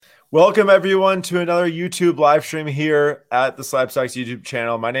Welcome everyone to another YouTube live stream here at the Slabstocks YouTube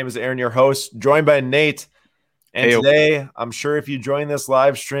channel. My name is Aaron, your host, joined by Nate. And today, I'm sure if you joined this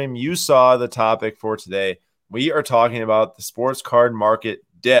live stream, you saw the topic for today. We are talking about the sports card market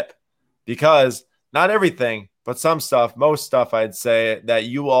dip because not everything, but some stuff, most stuff I'd say that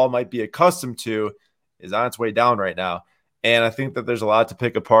you all might be accustomed to is on its way down right now. And I think that there's a lot to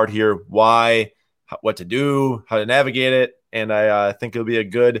pick apart here, why, what to do, how to navigate it. And I think it'll be a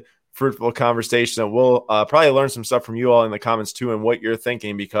good fruitful conversation, and we'll probably learn some stuff from you all in the comments too and what you're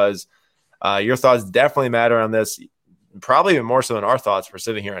thinking, because your thoughts definitely matter on this, probably even more so than our thoughts for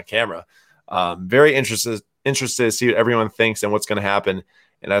sitting here on camera. Very interested to see what everyone thinks and what's going to happen,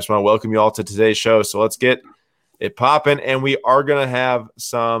 and I just want to welcome you all to today's show. So let's get it popping, and we are going to have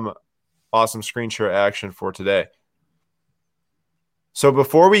some awesome screen share action for today. So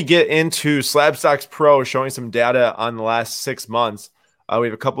before we get into Slabstocks Pro showing some data on the last 6 months, we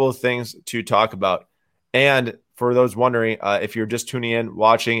have a couple of things to talk about. And for those wondering, if you're just tuning in,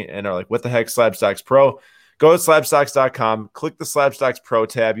 watching, and are like, what the heck, Slabstocks Pro? Go to slabstocks.com, click the Slabstocks Pro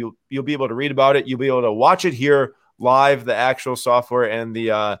tab. You'll be able to read about it. You'll be able to watch it here live, the actual software and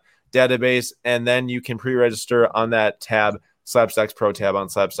the database, and then you can pre-register on that tab, Slabstocks Pro tab on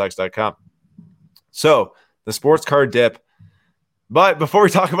slabstocks.com. So the sports card dip. But before we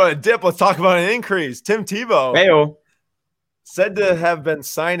talk about a dip, let's talk about an increase. Tim Tebow. Hey-o. Said to have been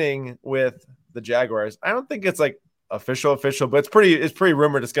signing with the Jaguars. I don't think it's like official, but it's pretty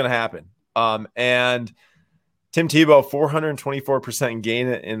rumored it's going to happen. And Tim Tebow, 424% gain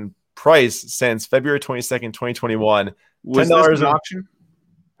in price since February 22nd, 2021. Was this an auction?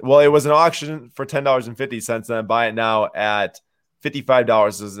 Well, it was an auction for $10.50, and I buy it now at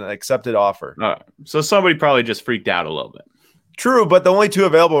 $55 as an accepted offer. So somebody probably just freaked out a little bit. True, but the only two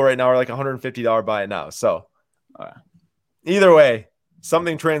available right now are like $150 buy it now. So either way,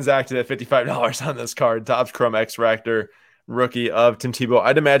 something transacted at $55 on this card. Topps Chrome X-Fractor rookie of Tim Tebow.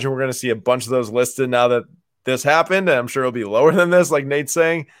 I'd imagine we're going to see a bunch of those listed now that this happened, and I'm sure it'll be lower than this, like Nate's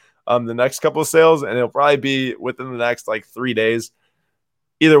saying, the next couple of sales, and it'll probably be within the next like 3 days.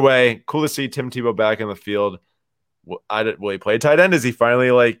 Either way, cool to see Tim Tebow back in the field. Will he play tight end? Is he finally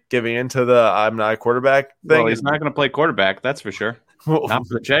like giving into the I'm not a quarterback thing? Well, he's not going to play quarterback, that's for sure. Not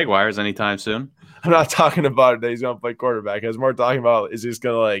for the Jaguars anytime soon. I'm not talking about that he's going to play quarterback. I was more talking about, is he just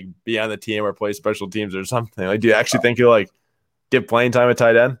going to like be on the team or play special teams or something? Like, do you actually think he'll like get playing time at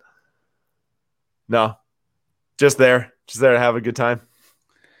tight end? No, just there to have a good time.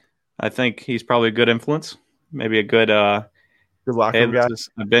 I think he's probably a good influence. Maybe a good locker room guy.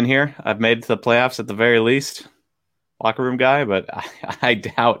 I've been here. I've made it to the playoffs at the very least. Locker room guy, but I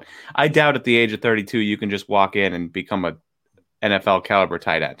doubt at the age of 32 you can just walk in and become a NFL caliber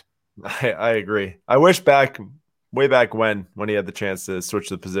tight end. I agree. I wish way back when he had the chance to switch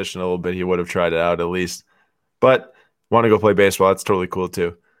the position a little bit, he would have tried it out at least. But want to go play baseball, that's totally cool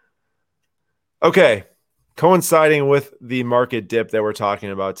too. Okay, coinciding with the market dip that we're talking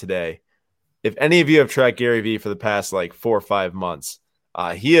about today, if any of you have tracked Gary Vee for the past like 4 or 5 months,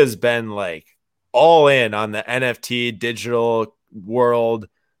 he has been like all in on the NFT, digital world,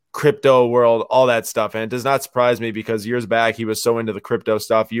 crypto world, all that stuff. And it does not surprise me because years back, he was so into the crypto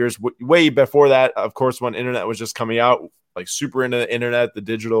stuff. Years way before that, of course, when internet was just coming out, like super into the internet, the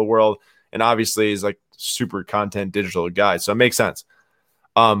digital world. And obviously he's like super content digital guy. So it makes sense.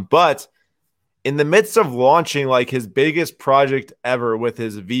 But in the midst of launching like his biggest project ever with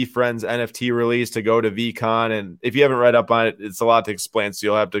his VeeFriends NFT release to go to VeeCon, and if you haven't read up on it, it's a lot to explain, so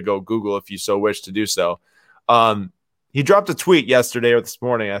you'll have to go Google if you so wish to do so. He dropped a tweet yesterday or this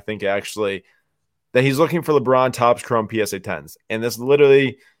morning, I think actually, that he's looking for LeBron Topps Chrome PSA 10s, and this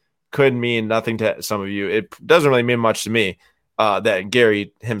literally could mean nothing to some of you. It doesn't really mean much to me that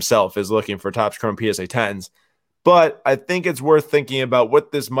Gary himself is looking for Topps Chrome PSA 10s. But I think it's worth thinking about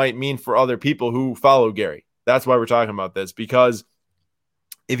what this might mean for other people who follow Gary. That's why we're talking about this, because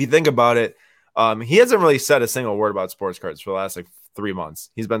if you think about it, he hasn't really said a single word about sports cards for the last like 3 months.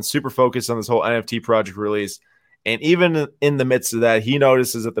 He's been super focused on this whole NFT project release. And even in the midst of that, he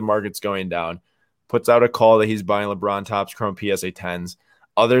notices that the market's going down, puts out a call that he's buying LeBron Topps Chrome PSA 10s.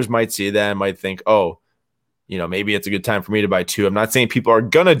 Others might see that and might think, oh, maybe it's a good time for me to buy 2. I'm not saying people are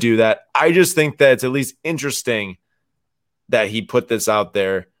going to do that. I just think that it's at least interesting that he put this out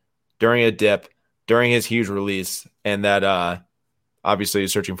there during a dip, during his huge release, and that obviously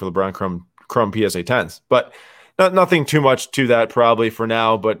he's searching for LeBron Chrome PSA 10s. But nothing too much to that probably for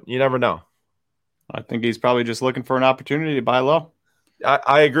now, but you never know. I think he's probably just looking for an opportunity to buy low.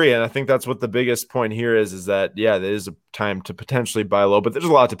 I agree, and I think that's what the biggest point here is that, yeah, there is a time to potentially buy low, but there's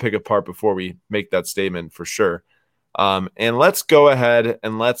a lot to pick apart before we make that statement for sure. And let's go ahead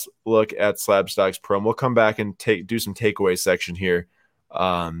and let's look at Slab Stocks Pro. And we'll come back and do some takeaway section here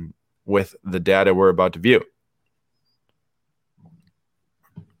with the data we're about to view.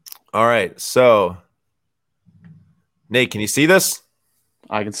 All right, so Nate, can you see this?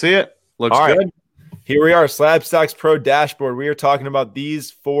 I can see it. Looks All right. good. Here we are, Slab Stocks Pro dashboard. We are talking about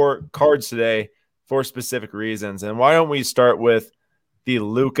these 4 cards today for specific reasons. And why don't we start with the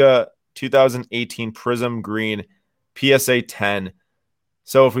Luka 2018 Prism Green PSA 10.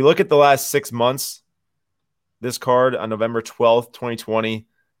 So if we look at the last 6 months, this card on November 12th, 2020,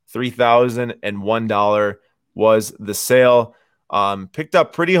 $3,001 was the sale. Picked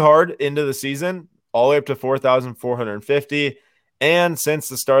up pretty hard into the season, all the way up to $4,450. And since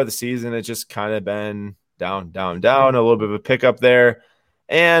the start of the season, it's just kind of been down, a little bit of a pickup there.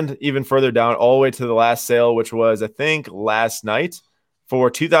 And even further down, all the way to the last sale, which was, I think, last night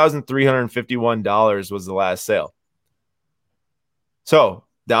for $2,351 was the last sale. So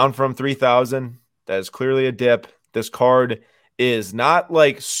down from 3,000, that is clearly a dip. This card is not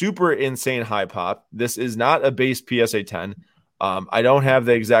like super insane high pop. This is not a base PSA 10. I don't have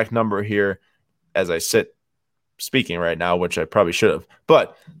the exact number here as I sit speaking right now, which I probably should have.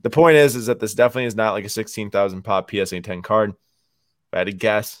 But the point is that this definitely is not like a 16,000 pop PSA 10 card. If I had to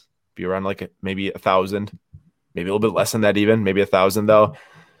guess, be around like maybe 1,000, maybe a little bit less than that even, maybe 1,000 though.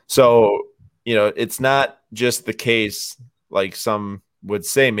 So, it's not just the case like some would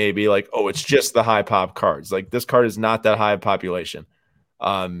say maybe like, oh, it's just the high pop cards. Like this card is not that high population.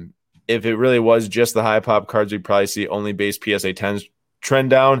 If it really was just the high pop cards, we'd probably see only base PSA 10s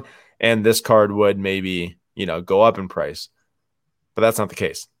trend down, and this card would maybe, go up in price. But that's not the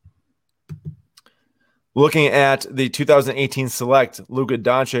case. Looking at the 2018 Select Luka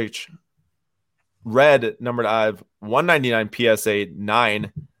Doncic red numbered out of 199 PSA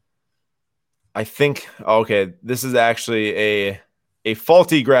 9. I think, okay, this is actually a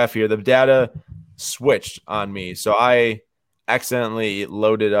faulty graph here. The data switched on me. So I accidentally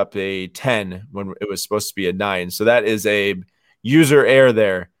loaded up a 10 when it was supposed to be a 9. So that is a user error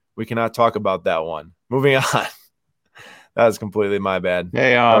there. We cannot talk about that one. Moving on. That was completely my bad.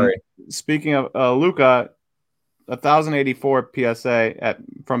 Hey, speaking of Luka, 1,084 PSA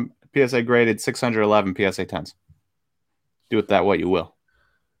from PSA graded 611 PSA 10s. Do with that what you will.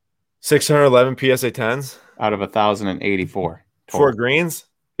 611 PSA 10s out of 1,084 for greens.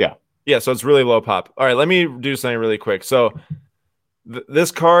 Yeah, so it's really low pop. All right, let me do something really quick. So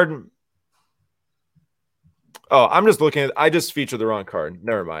this card. Oh, I'm just looking at. I just featured the wrong card.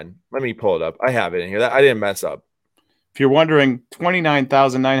 Never mind. Let me pull it up. I have it in here. I didn't mess up. If you're wondering,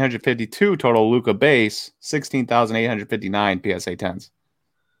 29,952 total Luka base, 16,859 PSA 10s.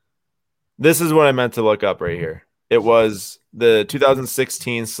 This is what I meant to look up right here. It was the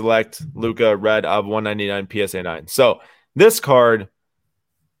 2016 Select Luka red of 199 PSA 9. So this card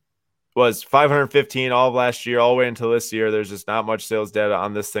was 515 all of last year, all the way until this year. There's just not much sales data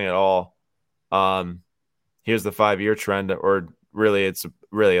on this thing at all. Here's the 5-year trend, or really, it's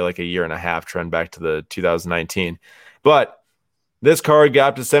really like a year and a half trend back to the 2019. But this card got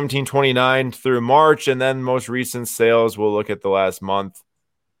up to 1729 through March, and then most recent sales, we'll look at the last month,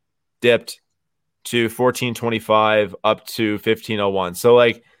 dipped to 1425 up to 1501. So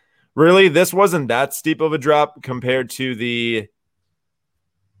like really this wasn't that steep of a drop compared to the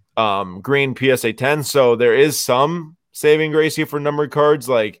green PSA 10. So there is some saving grace here for numbered cards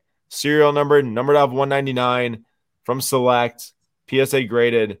like serial numbered out of 199 from Select, PSA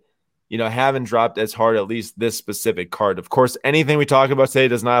graded, haven't dropped as hard, at least this specific card. Of course, anything we talk about today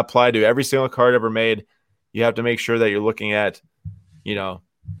does not apply to every single card ever made. You have to make sure that you're looking at,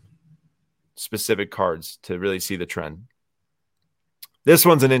 specific cards to really see the trend. This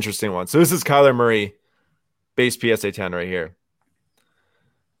one's an interesting one. So this is Kyler Murray, base PSA 10 right here.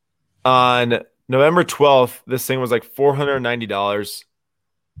 On November 12th, this thing was like $490.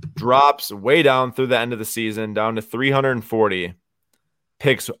 Drops way down through the end of the season, down to 340.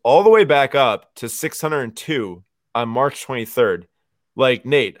 Picks all the way back up to 602 on March 23rd. Like,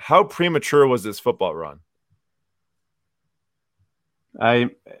 Nate, how premature was this football run?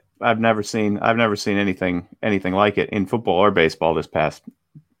 I've never seen anything like it in football or baseball this past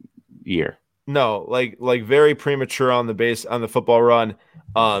year. No, like very premature on the football run.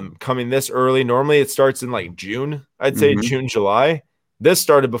 Coming this early. Normally it starts in like June. I'd say June, July. This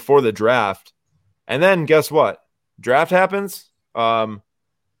started before the draft. And then guess what? Draft happens right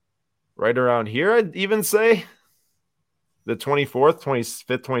around here, I'd even say. The 24th,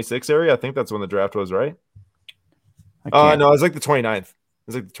 25th, 26th area. I think that's when the draft was, right? No, it was like the 29th.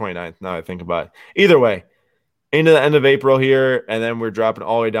 It's like the 29th, now I think about it. Either way, into the end of April here, and then we're dropping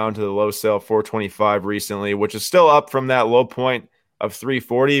all the way down to the low sale 425 recently, which is still up from that low point of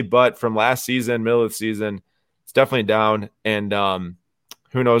 340, but from last season, middle of the season, it's definitely down. And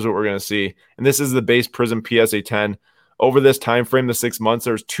who knows what we're going to see. And this is the base Prism PSA 10. Over this time frame, the 6 months,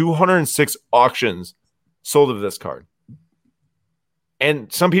 there's 206 auctions sold of this card.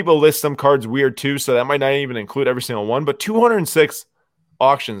 And some people list some cards weird too, so that might not even include every single one, but 206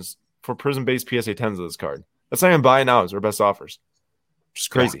 auctions for Prism-based PSA 10s of this card. That's not even buy now is our best offers.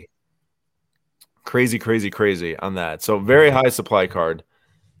 Just crazy. Yeah. Crazy on that. So very high supply card.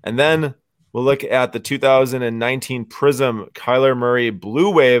 And then we'll look at the 2019 Prism Kyler Murray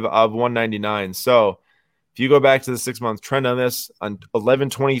Blue Wave of 199. So if you go back to the 6-month trend on this, on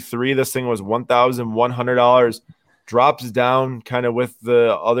 11/23, this thing was $1,100. Drops down kind of with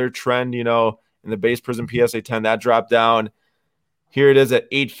the other trend, in the base Prism PSA 10, that dropped down. Here it is at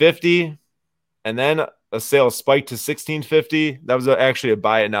 $850, and then a sale spiked to $1,650. That was actually a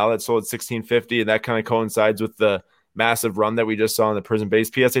buy it now that sold at $1,650, and that kind of coincides with the massive run that we just saw in the Prism base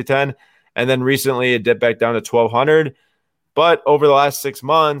PSA 10. And then recently it dipped back down to $1,200. But over the last 6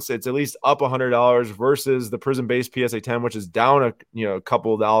 months, it's at least up $100 versus the Prism base PSA 10, which is down a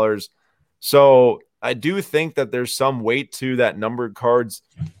couple of dollars. So I do think that there's some weight to that numbered cards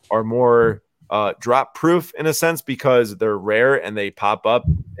are more drop proof in a sense because they're rare and they pop up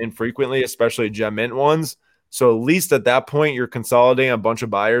infrequently, especially gem mint ones. So at least at that point, you're consolidating a bunch of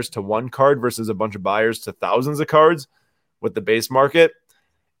buyers to one card versus a bunch of buyers to thousands of cards with the base market.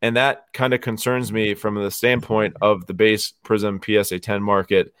 And that kind of concerns me from the standpoint of the base Prism PSA 10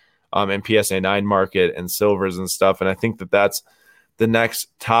 market and PSA 9 market and silvers and stuff. And I think that that's the next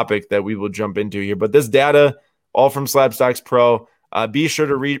topic that we will jump into here. But this data, all from Slabstocks Pro. Be sure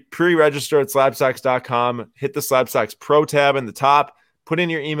to pre-register at slabstocks.com. Hit the Slabstocks Pro tab in the top. Put in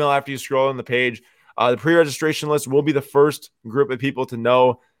your email after you scroll on the page. The pre-registration list will be the first group of people to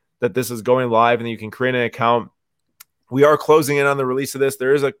know that this is going live, and you can create an account. We are closing in on the release of this.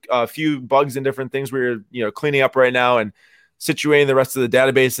 There is a few bugs and different things we're cleaning up right now and situating the rest of the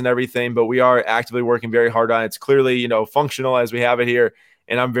database and everything, but we are actively working very hard on it. It's clearly, functional as we have it here,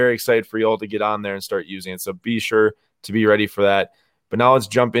 and I'm very excited for you all to get on there and start using it. So be sure to be ready for that. But now let's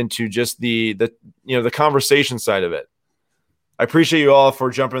jump into just the conversation side of it. I appreciate you all for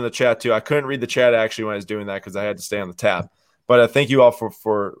jumping in the chat too. I couldn't read the chat actually when I was doing that because I had to stay on the tab. But thank you all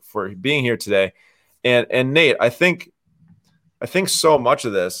for being here today. And Nate, I think so much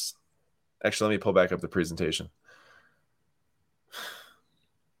of this. Actually, let me pull back up the presentation.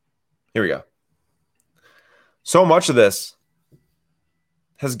 Here we go. So much of this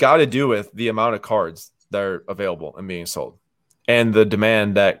has got to do with the amount of cards that are available and being sold and the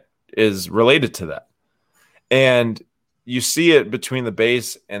demand that is related to that. And you see it between the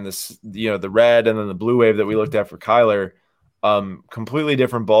base and the red and then the blue wave that we looked at for Kyler. Completely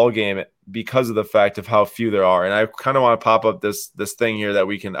different ball game because of the fact of how few there are. And I kind of want to pop up this thing here that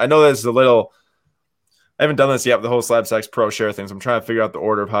we can. I know that's a little. I haven't done this yet with the whole Slabstocks Pro share things. I'm trying to figure out the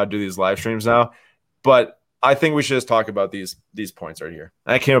order of how to do these live streams now, but I think we should just talk about these points right here.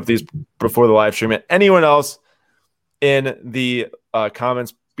 I came up with these before the live stream. And anyone else in the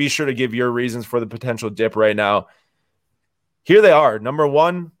comments, be sure to give your reasons for the potential dip right now. Here they are. Number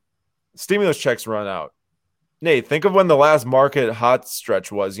one, stimulus checks run out. Nate, think of when the last market hot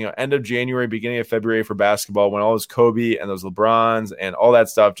stretch was, end of January, beginning of February for basketball, when all those Kobe and those LeBrons and all that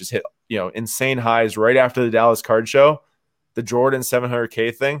stuff just hit, insane highs right after the Dallas card show, the Jordan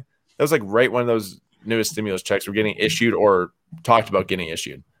 700K thing. That was like right when those newest stimulus checks were getting issued or talked about getting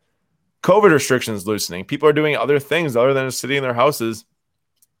issued. COVID restrictions loosening. People are doing other things other than just sitting in their houses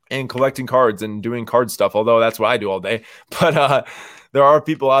and collecting cards and doing card stuff, although that's what I do all day. But there are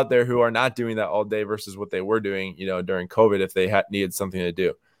people out there who are not doing that all day versus what they were doing, during COVID if they needed something to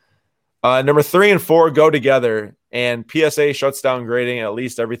do. Number 3 and 4 go together, and PSA shuts down grading at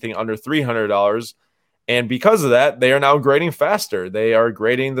least everything under $300. And because of that, they are now grading faster. They are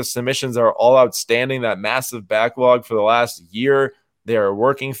grading the submissions that are all outstanding, that massive backlog for the last year they are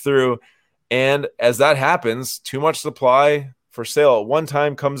working through. And as that happens, too much supply for sale at one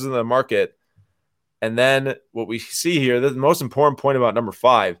time comes in the market. And then what we see here, the most important point about number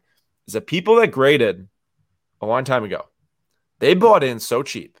 5 is that people that graded a long time ago, they bought in so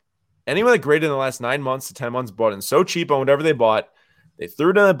cheap. Anyone that graded in the last 9 months to 10 months bought in so cheap on whatever they bought. They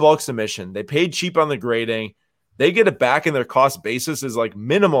threw it in a bulk submission. They paid cheap on the grading. They get it back, and their cost basis is like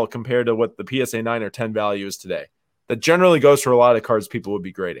minimal compared to what the PSA 9 or 10 value is today. That generally goes for a lot of cards people would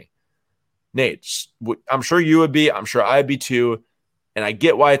be grading. Nate, I'm sure you would be. I'm sure I'd be too. And I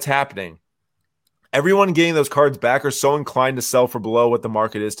get why it's happening. Everyone getting those cards back are so inclined to sell for below what the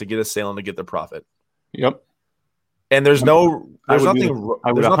market is to get a sale and to get their profit. Yep. And there's nothing I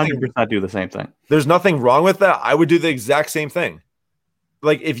would there's 100% do the same thing. there's nothing wrong with that. I would do the exact same thing.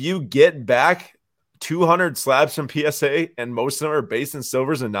 Like if you get back 200 slabs from PSA and most of them are based in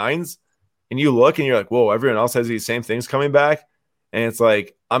silvers and nines, and you look and you're like, whoa, everyone else has these same things coming back. And it's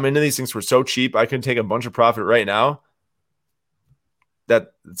like, I'm into these things for so cheap. I can take a bunch of profit right now.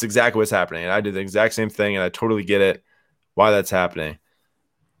 That's exactly what's happening. And I did the exact same thing. And I totally get it why that's happening.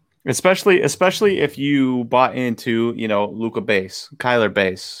 Especially if you bought into, Luka base, Kyler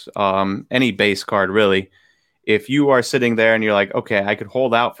base, any base card really. If you are sitting there and you're like, okay, I could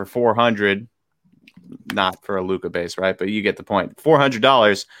hold out for 400, not for a Luka base, right? But you get the point.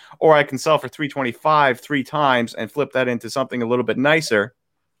 $400, or I can sell for 325 3 times and flip that into something a little bit nicer.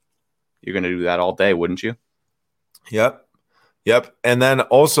 You're going to do that all day, wouldn't you? Yep. And then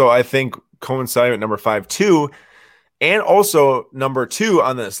also, I think coinciding with number 5 too, and also number 2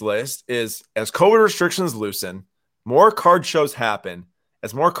 on this list is as COVID restrictions loosen, more card shows happen.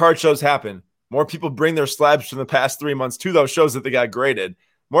 As more card shows happen, more people bring their slabs from the past 3 months to those shows that they got graded.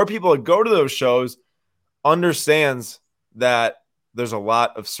 More people that go to those shows understands that there's a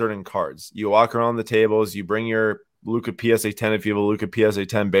lot of certain cards. You walk around the tables, you bring your Luka PSA 10 if you have a Luka PSA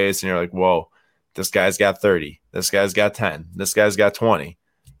 10 base, and you're like, whoa, this guy's got 30. This guy's got 10. This guy's got 20.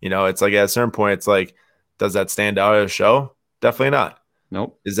 It's like at a certain point, it's like, does that stand out at a show? Definitely not.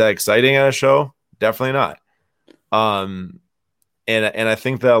 Nope. Is that exciting at a show? Definitely not. And I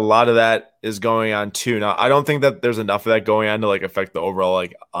think that a lot of that is going on too. Now, I don't think that there's enough of that going on to like affect the overall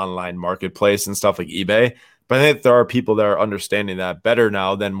like online marketplace and stuff like eBay. But I think there are people that are understanding that better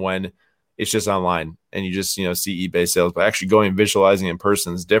now than when it's just online and you just, see eBay sales. But actually going and visualizing in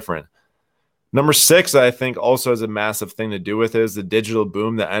person is different. Number 6, I think also has a massive thing to do with it is the digital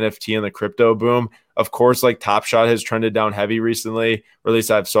boom, the NFT and the crypto boom. Of course, like Top Shot has trended down heavy recently, or at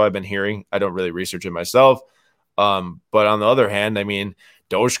least I've been hearing. I don't really research it myself. But on the other hand, I mean,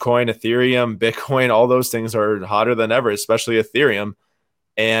 Dogecoin, Ethereum, Bitcoin, all those things are hotter than ever, especially Ethereum.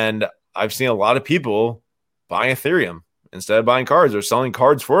 And I've seen a lot of people buying Ethereum instead of buying cards or selling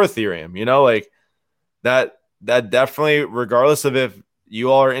cards for Ethereum, like that definitely, regardless of if you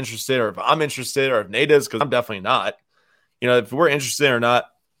all are interested or if I'm interested or if Nate is, because I'm definitely not, if we're interested or not,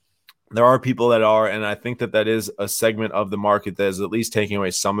 there are people that are. And I think that is a segment of the market that is at least taking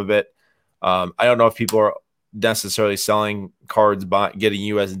away some of it. I don't know if people are necessarily selling cards, getting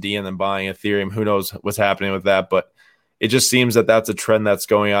USD and then buying Ethereum. Who knows what's happening with that? But it just seems that that's a trend that's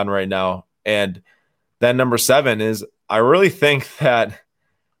going on right now. And then number 7 is I really think that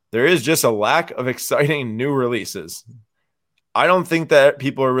there is just a lack of exciting new releases. I don't think that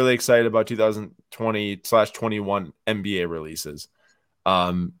people are really excited about 2020/21 NBA releases.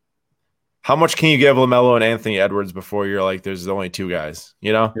 How much can you give LaMelo and Anthony Edwards before you're like, there's only 2 guys,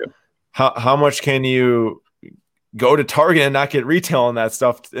 Yeah. How much can you go to Target and not get retail on that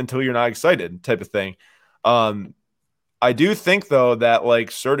stuff until you're not excited type of thing? I do think, though, that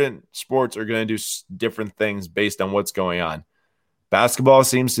like certain sports are going to do different things based on what's going on. Basketball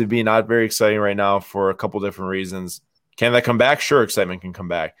seems to be not very exciting right now for a couple different reasons. Can that come back? Sure, excitement can come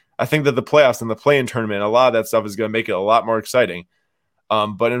back. I think that the playoffs and the play-in tournament, a lot of that stuff is going to make it a lot more exciting.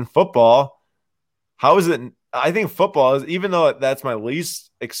 But in football, how is it? I think football is, even though that's my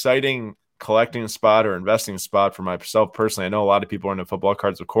least exciting collecting spot or investing spot for myself personally. I know a lot of people are into football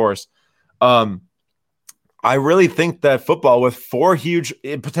cards, of course. I really think that football with 4 huge,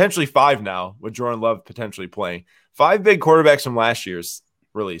 potentially 5 now, with Jordan Love potentially playing, 5 big quarterbacks from last year's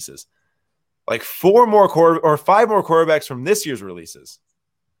releases, like 5 more quarterbacks from this year's releases.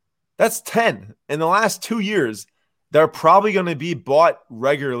 That's 10 in the last 2 years. They're probably going to be bought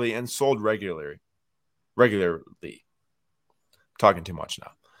regularly and sold regularly. Talking too much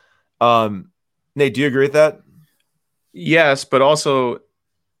now. Nate, do you agree with that? Yes, but also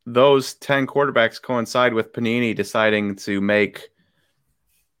those 10 quarterbacks coincide with Panini deciding to make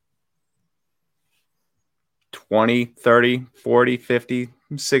 20, 30, 40, 50,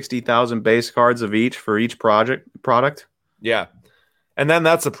 60,000 base cards of each for each product. Yeah. And then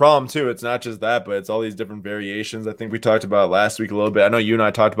that's the problem too. It's not just that, but it's all these different variations. I think we talked about last week a little bit. I know you and I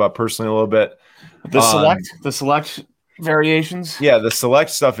talked about personally a little bit. The select variations. Yeah, the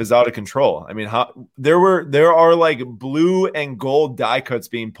select stuff is out of control. I mean, there are like blue and gold die cuts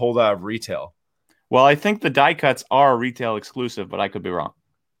being pulled out of retail. Well, I think the die cuts are retail exclusive, but I could be wrong.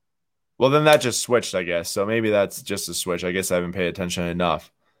 Well, then that just switched, I guess. So maybe that's just a switch. I guess I haven't paid attention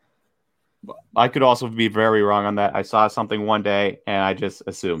enough. I could also be very wrong on that. I saw something one day and I just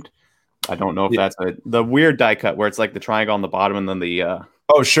assumed. I don't know if that's the weird die cut where it's like the triangle on the bottom and then the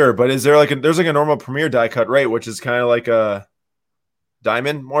Oh, sure. But is there there's a normal Premier die cut, right? Which is kind of like a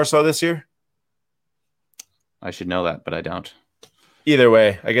diamond more so this year? I should know that, but I don't. Either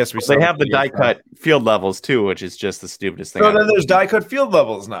way, I guess They have the die cut field levels too, which is just the stupidest thing. So then there's die cut field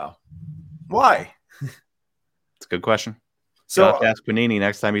levels now. Why? It's a good question. So You'll have to ask Panini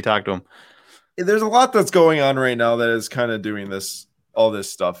next time you talk to him. There's a lot that's going on right now that is kind of doing all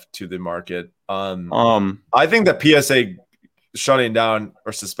this stuff to the market. I think that PSA shutting down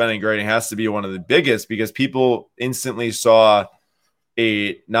or suspending grading has to be one of the biggest, because people instantly saw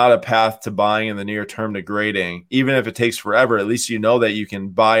not a path to buying in the near term to grading. Even if it takes forever, at least you know that you can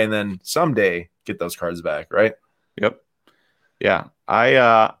buy and then someday get those cards back, right? Yep. Yeah.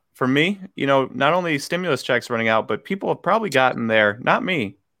 For me, not only stimulus checks running out, but people have probably gotten not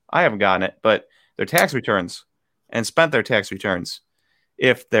me, I haven't gotten it, but their tax returns and spent their tax returns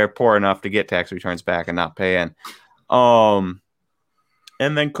if they're poor enough to get tax returns back and not pay in. And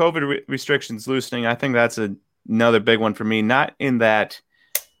then COVID restrictions loosening. I think that's another big one for me. Not in that,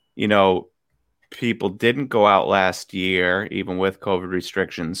 people didn't go out last year, even with COVID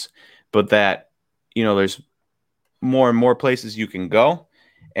restrictions, but that, there's more and more places you can go.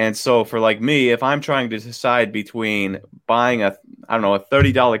 And so for like me, if I'm trying to decide between buying a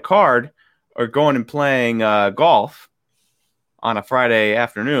 $30 card or going and playing golf on a Friday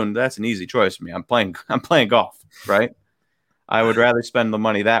afternoon, that's an easy choice for me. I'm playing golf, right? I would rather spend the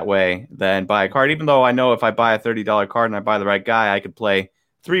money that way than buy a card, even though I know if I buy a $30 card and I buy the right guy, I could play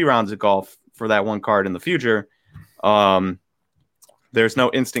 3 rounds of golf for that one card in the future. There's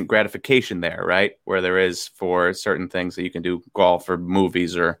no instant gratification there, right? Where there is for certain things that you can do, golf or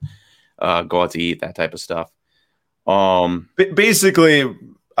movies or go out to eat, that type of stuff. Basically,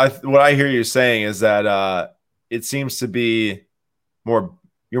 what I hear you saying is that it seems to be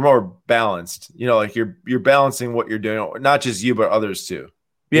you're more balanced. Like you're balancing what you're doing, not just you, but others too.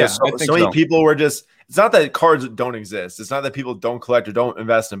 Yeah, so many people were just. It's not that cards don't exist. It's not that people don't collect or don't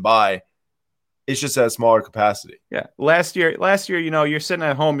invest and buy. It's just at a smaller capacity. Yeah. Last year, you're sitting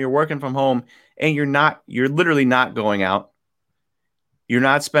at home, you're working from home, and you're literally not going out. You're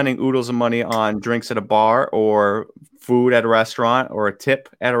not spending oodles of money on drinks at a bar or food at a restaurant or a tip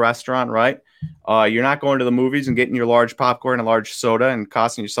at a restaurant, right? You're not going to the movies and getting your large popcorn and large soda and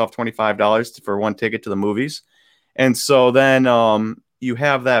costing yourself $25 for one ticket to the movies. And so then you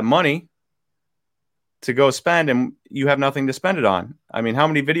have that money to go spend, and you have nothing to spend it on. I mean, how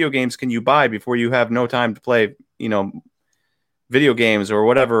many video games can you buy before you have no time to play, video games or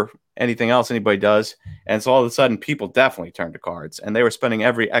whatever, anything else anybody does? And so all of a sudden, people definitely turn to cards, and they were spending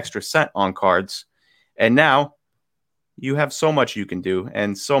every extra cent on cards. And now you have so much you can do,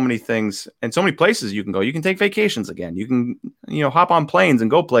 and so many things, and so many places you can go. You can take vacations again. You can, hop on planes and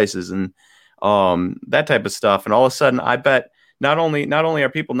go places and that type of stuff. And all of a sudden, I bet not only are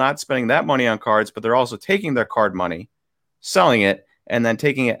people not spending that money on cards, but they're also taking their card money, selling it, and then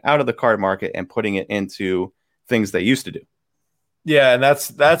taking it out of the card market and putting it into things they used to do. Yeah, and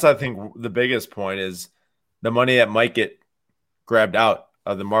that's I think the biggest point is the money that might get grabbed out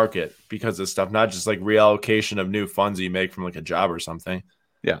of the market because of stuff, not just like reallocation of new funds you make from like a job or something.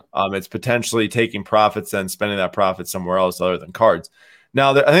 Yeah. It's potentially taking profits and spending that profit somewhere else other than cards.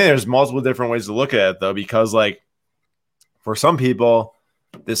 Now, I think there's multiple different ways to look at it, though, because like for some people,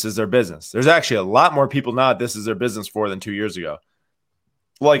 this is their business. There's actually a lot more people now this is their business for than 2 years ago.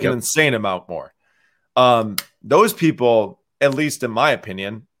 Like an insane amount more. Those people, at least in my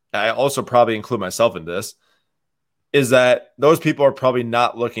opinion, I also probably include myself in this, is that those people are probably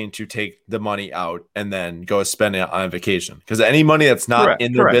not looking to take the money out and then go spend it on vacation. Because any money that's not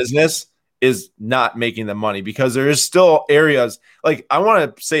in their business is not making them money, because there is still areas like I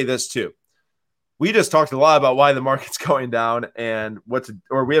want to say this too. We just talked a lot about why the market's going down and we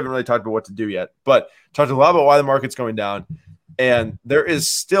haven't really talked about what to do yet, but talked a lot about why the market's going down. And there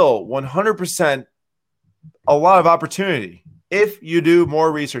is still 100% a lot of opportunity. If you do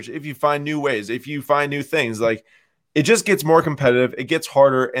more research, if you find new ways, if you find new things, like it just gets more competitive. It gets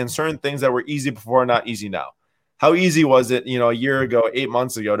harder, and certain things that were easy before are not easy now. How easy was it, a year ago, 8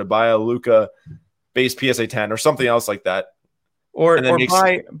 months ago, to buy a Luka base PSA 10 or something else like that? Or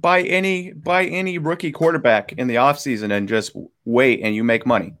buy any rookie quarterback in the offseason and just wait and you make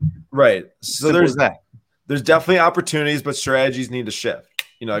money. Right. So there's definitely opportunities, but strategies need to shift.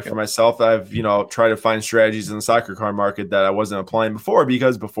 For myself, I've, tried to find strategies in the soccer card market that I wasn't applying before,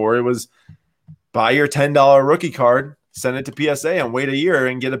 because before it was buy your $10 rookie card, send it to PSA and wait a year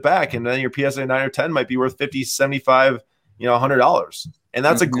and get it back. And then your PSA 9 or 10 might be worth $50, $75, $100. And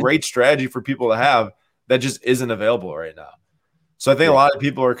that's a great strategy for people to have that just isn't available right now. So I think a lot of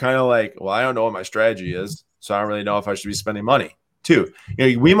people are kind of like, well, I don't know what my strategy is, so I don't really know if I should be spending money too.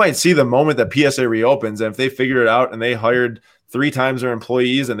 We might see the moment that PSA reopens, and if they figure it out and they hired 3 times their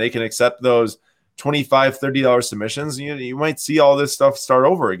employees and they can accept those $25, $30 submissions, you might see all this stuff start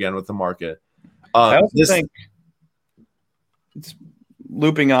over again with the market. I also think it's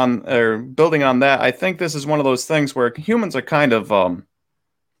looping on or building on that. I think this is one of those things where humans are kind of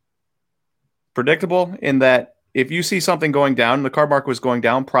predictable in that if you see something going down, the card market was going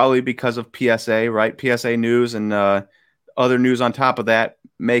down probably because of PSA, right? PSA news and other news on top of that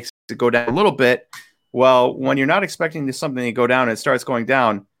makes it go down a little bit. Well, when you're not expecting something to go down and it starts going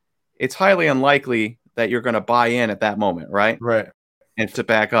down, it's highly unlikely that you're going to buy in at that moment, right? Right. And to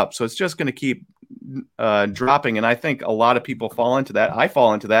back up. So it's just going to keep dropping. And I think a lot of people fall into that. I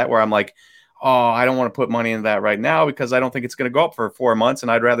fall into that where I'm like, oh, I don't want to put money into that right now because I don't think it's going to go up for 4 months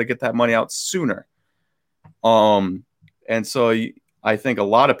and I'd rather get that money out sooner. And so I think a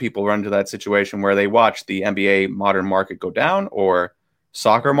lot of people run into that situation where they watch the NBA modern market go down or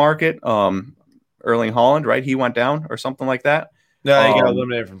soccer market. Erling Haaland, right? He went down or something like that. No, he got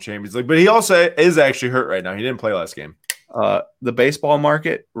eliminated from Champions League, but he also is actually hurt right now. He didn't play last game. The baseball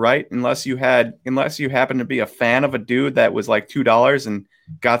market, right? Unless you happen to be a fan of a dude that was like $2 and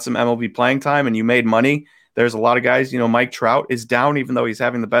got some MLB playing time and you made money. There's a lot of guys, Mike Trout is down even though he's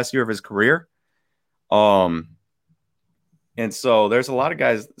having the best year of his career. And so there's a lot of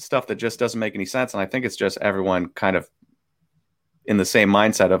guys stuff that just doesn't make any sense. And I think it's just everyone kind of in the same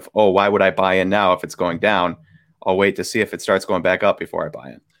mindset of, oh, why would I buy in now if it's going down? I'll wait to see if it starts going back up before I buy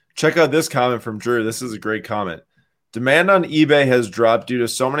in. Check out this comment from Drew. This is a great comment. Demand on eBay has dropped due to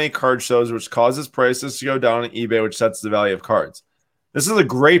so many card shows, which causes prices to go down on eBay, which sets the value of cards. This is a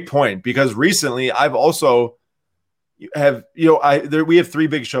great point because recently I've also we have 3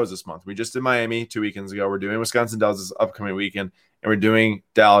 big shows this month. We just did Miami 2 weekends ago. We're doing Wisconsin Dells this upcoming weekend, and we're doing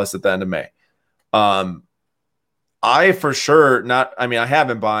Dallas at the end of May. I for sure I have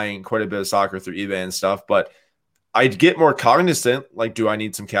been buying quite a bit of soccer through eBay and stuff, but I'd get more cognizant. Like, do I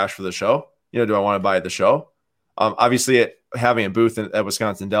need some cash for the show? Do I want to buy at the show? Obviously, having a booth at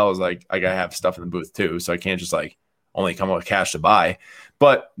Wisconsin Dells, like I gotta have stuff in the booth too, so I can't just like only come up with cash to buy.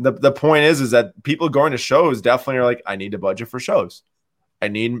 But the point is that people going to shows definitely are like, I need to budget for shows. I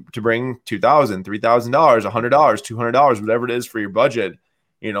need to bring $2,000, $3,000, $100, $200, whatever it is for your budget.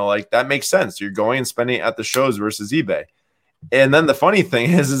 Like that makes sense. You're going and spending it at the shows versus eBay. And then the funny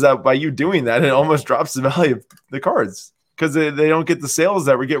thing is that by you doing that, it almost drops the value of the cards because they don't get the sales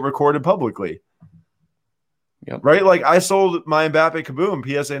that we get recorded publicly. Yep. Right? Like I sold my Mbappe Kaboom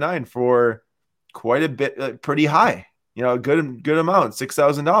PSA 9 for quite a bit, pretty high, a good amount,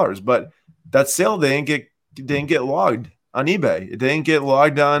 $6,000. But that sale didn't get logged on eBay. It didn't get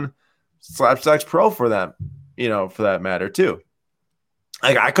logged on Slapstacks Pro for that, for that matter too.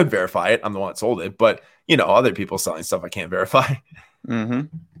 Like I could verify it. I'm the one that sold it, but other people selling stuff I can't verify.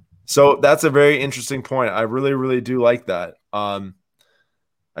 Mm-hmm. So that's a very interesting point. I really, really do like that. I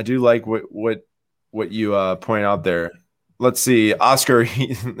do like what you point out there. Let's see, Oscar,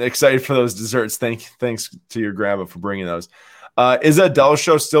 excited for those desserts. Thanks to your grandma for bringing those. Is that Dell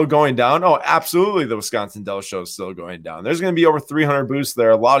show still going down? Oh, absolutely. The Wisconsin Dell show is still going down. There's going to be over 300 booths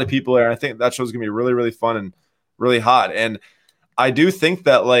there. A lot of people there. I think that show is going to be really, really fun and really hot. And I do think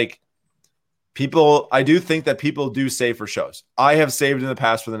that people do save for shows. I have saved in the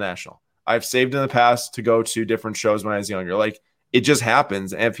past for the National. I've saved in the past to go to different shows when I was younger. Like it just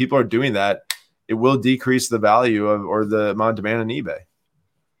happens. And if people are doing that, it will decrease the value of or the amount of demand on eBay.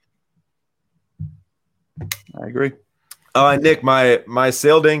 I agree. Nick, my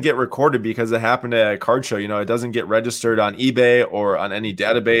sale didn't get recorded because it happened at a card show. It doesn't get registered on eBay or on any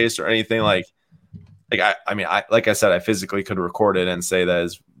database or anything like I said, I physically could record it and say that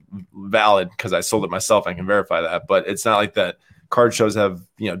is valid because I sold it myself. I can verify that, but it's not like that. Card shows have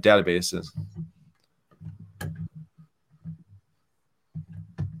databases.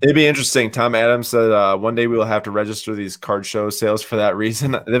 It'd be interesting. Tom Adams said one day we will have to register these card show sales for that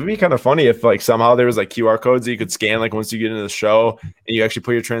reason. That'd be kind of funny if somehow there was QR codes that you could scan once you get into the show and you actually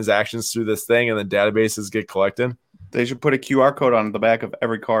put your transactions through this thing and then databases get collected. They should put a QR code on the back of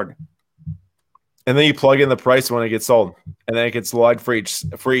every card. And then you plug in the price when it gets sold. And then it gets logged for each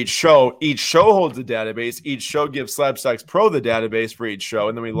show. Each show holds a database. Each show gives Slapstacks Pro the database for each show.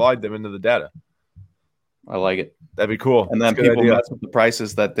 And then we log them into the data. I like it. That'd be cool. And then people mess with the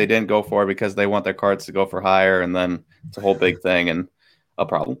prices that they didn't go for because they want their cards to go for higher. And then it's a whole big thing and a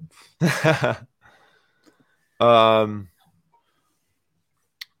problem.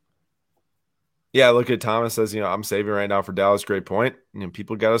 Yeah, look at Thomas says, I'm saving right now for Dallas. Great point.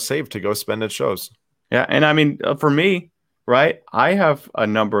 People got to save to go spend at shows. Yeah, and I mean, for me, right, I have a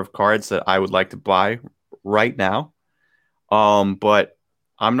number of cards that I would like to buy right now. But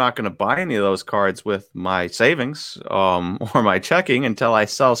I'm not going to buy any of those cards with my savings or my checking until I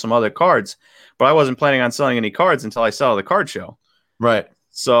sell some other cards. But I wasn't planning on selling any cards until I saw the card show. Right.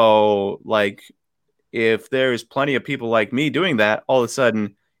 So, like, if there's plenty of people like me doing that, all of a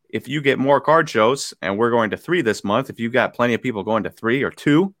sudden, if you get more card shows, and we're going to 3 this month, if you've got plenty of people going to 3 or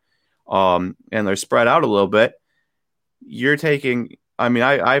 2, and they're spread out a little bit, you're taking, I mean,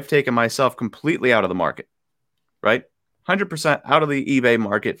 I've taken myself completely out of the market, right? 100% out of the eBay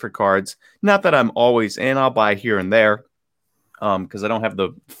market for cards. Not that I'm always in, I'll buy here and there because I don't have the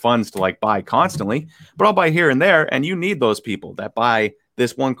funds to like buy constantly, but I'll buy here and there. And you need those people that buy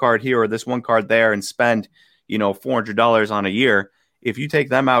this one card here or this one card there and spend, $400 on a year. If you take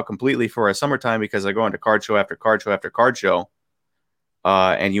them out completely for a summertime because they're going to card show after card show after card show,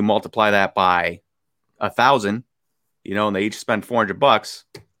 and you multiply that by 1,000, and they each spend $400,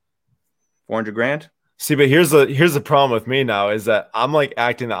 400 grand. See, but here's the problem with me now is that I'm like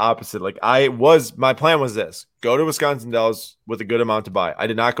acting the opposite. Like my plan was this: go to Wisconsin Dells with a good amount to buy. I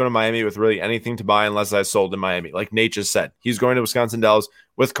did not go to Miami with really anything to buy unless I sold in Miami. Like Nate just said, he's going to Wisconsin Dells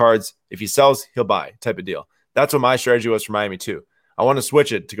with cards. If he sells, he'll buy type of deal. That's what my strategy was for Miami too. I want to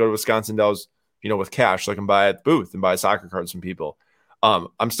switch it to go to Wisconsin Dells, with cash, so I can buy at the booth and buy soccer cards from people.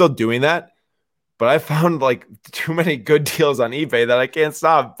 I'm still doing that. But I found like too many good deals on eBay that I can't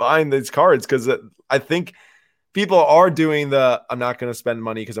stop buying these cards because I think people are doing I'm not going to spend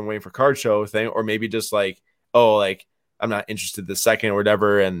money because I'm waiting for card show thing, or maybe just like, oh, like I'm not interested this second or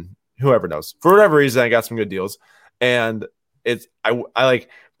whatever. And whoever knows, for whatever reason, I got some good deals. And I like,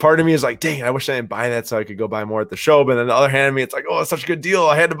 part of me is like, dang, I wish I didn't buy that so I could go buy more at the show. But then the other hand of me, it's like, oh, it's such a good deal.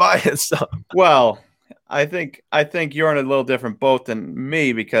 I had to buy it. So, well, I think you're in a little different boat than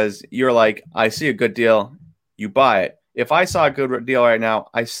me because you're like, I see a good deal, you buy it. If I saw a good deal right now,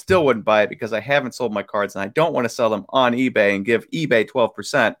 I still wouldn't buy it because I haven't sold my cards and I don't want to sell them on eBay and give eBay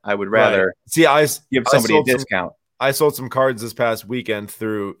 12%. I would rather give somebody a discount. I sold some cards this past weekend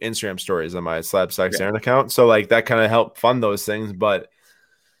through Instagram stories on my Slab Stacks Aaron account. So like that kind of helped fund those things. But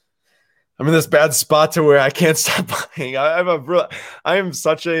I'm in this bad spot to where I can't stop buying. I am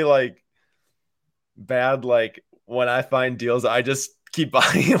such a like bad, like when I find deals, I just keep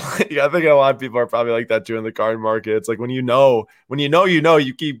buying. Like, I think a lot of people are probably like that too in the card market. It's like when you know,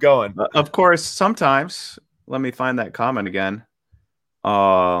 you keep going. Of course, sometimes, let me find that comment again.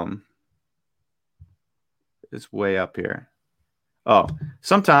 It's way up here. Oh,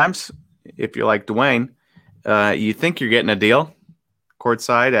 sometimes if you're like Dwayne, you think you're getting a deal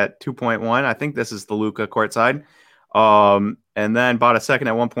courtside at 2.1. I think this is the Luka courtside. And then bought a second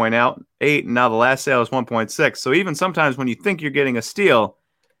at 1.8, and now the last sale is 1.6. So even sometimes when you think you're getting a steal,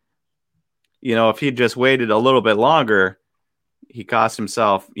 if he just waited a little bit longer, he cost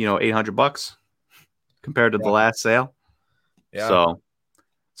himself, $800 compared to the last sale. Yeah. So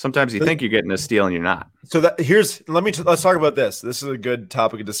sometimes you think you're getting a steal and you're not. So let's talk about this. This is a good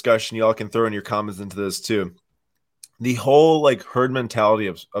topic of discussion. Y'all can throw in your comments into this too. The whole like herd mentality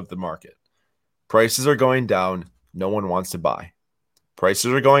of the market. Prices are going down. No one wants to buy.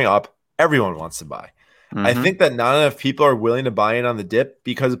 Prices are going up. Everyone wants to buy. Mm-hmm. I think that not enough people are willing to buy in on the dip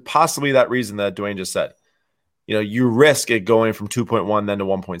because possibly that reason that Dwayne just said. You risk it going from 2.1 then to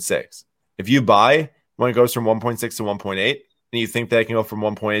 1.6. If you buy when it goes from 1.6 to 1.8 and you think that it can go from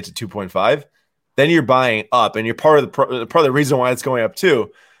 1.8 to 2.5, then you're buying up and you're part of the reason why it's going up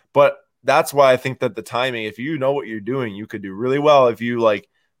too. But that's why I think that the timing, if you know what you're doing, you could do really well if you like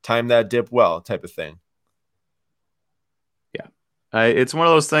time that dip well type of thing. It's one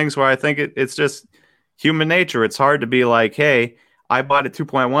of those things where I think it's just human nature. It's hard to be like, hey, I bought at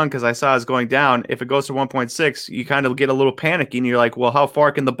 2.1 because I saw it was going down. If it goes to 1.6, you kind of get a little panicky and you're like, well, how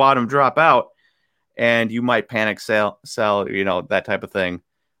far can the bottom drop out? And you might panic sell, that type of thing.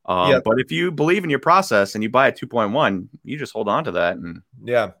 But if you believe in your process and you buy at 2.1, you just hold on to that and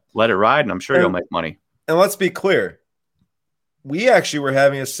let it ride. And I'm sure you'll make money. And let's be clear. We actually were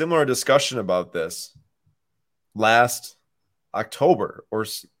having a similar discussion about this last October, I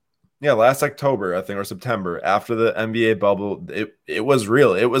think, or September, after the NBA bubble. It was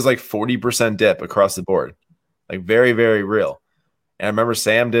real. It was like 40% dip across the board, like very, very real. And I remember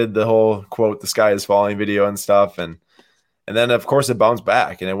Sam did the whole quote, "The sky is falling" video and stuff, and then of course it bounced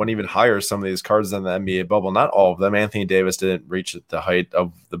back and it went even higher. Some of these cards than the NBA bubble, not all of them. Anthony Davis didn't reach the height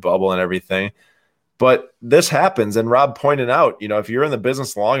of the bubble and everything, but this happens. And Rob pointed out, if you're in the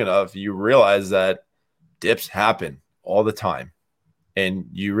business long enough, you realize that dips happen all the time. And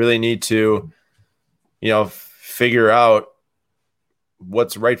you really need to, figure out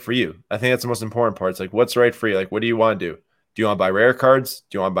what's right for you. I think that's the most important part. It's like, what's right for you? Like, what do you want to do? Do you want to buy rare cards?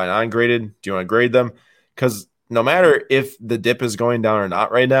 Do you want to buy non-graded? Do you want to grade them? Because no matter if the dip is going down or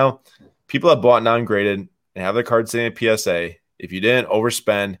not right now, people have bought non-graded and have their card sitting at PSA. If you didn't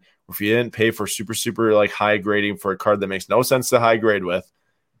overspend, or if you didn't pay for super, super like high grading for a card that makes no sense to high grade with,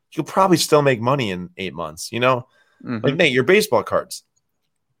 you'll probably still make money in 8 months. Like Nate, your baseball cards.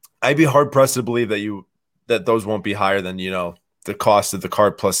 I'd be hard pressed to believe that those won't be higher than the cost of the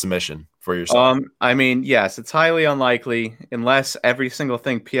card plus submission for yourself. I mean, yes, it's highly unlikely unless every single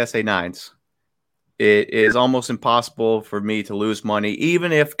thing PSA 9s. It is almost impossible for me to lose money,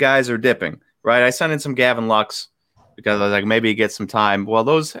 even if guys are dipping, right? I sent in some Gavin Lux because I was like, maybe get some time. Well,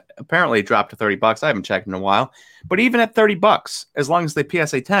 those apparently dropped to $30. I haven't checked in a while. But even at $30, as long as they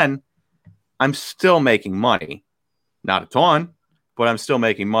PSA 10, I'm still making money. Not a ton, but I'm still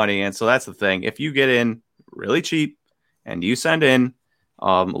making money. And so that's the thing. If you get in really cheap and you send in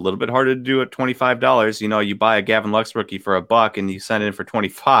a little bit harder to do at $25, you buy a Gavin Lux rookie for $1 and you send it in for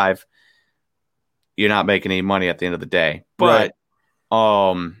 $25, you're not making any money at the end of the day. But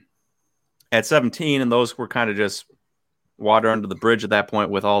at 17, and those were kind of just water under the bridge at that point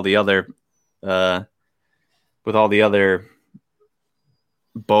with all the other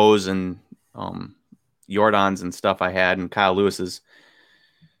Bows and Jordans and stuff I had and Kyle Lewis's.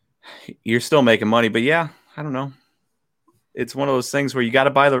 You're still making money, but yeah, I don't know. It's one of those things where you got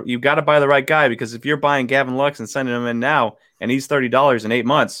to buy the right guy, because if you're buying Gavin Lux and sending him in now and he's $30 in 8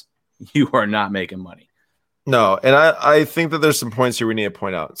 months, you are not making money. No, and I think that there's some points here we need to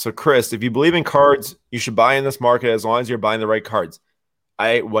point out. So, Chris, if you believe in cards, you should buy in this market as long as you're buying the right cards.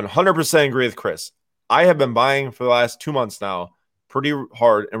 I 100% agree with Chris. I have been buying for the last 2 months now pretty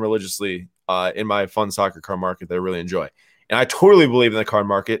hard and religiously in my fun soccer card market that I really enjoy. And I totally believe in the card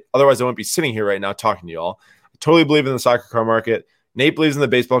market. Otherwise, I wouldn't be sitting here right now talking to you all. I totally believe in the soccer card market. Nate believes in the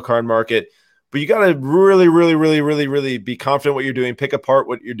baseball card market. But you got to really, really, really, really, really be confident what you're doing, pick apart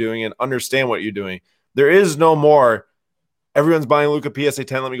what you're doing, and understand what you're doing. There is no more, everyone's buying Luka PSA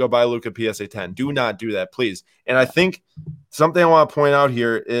 10, let me go buy Luka PSA 10. Do not do that, please. And I think something I want to point out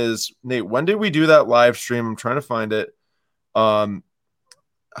here is, Nate, when did we do that live stream? I'm trying to find it.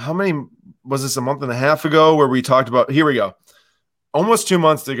 How many, was this a month and a half ago where we talked about, here we go. Almost 2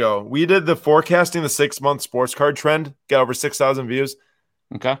 months ago, we did the forecasting the 6-month sports card trend, got over 6,000 views.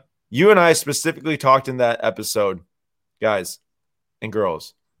 Okay. You and I specifically talked in that episode, guys and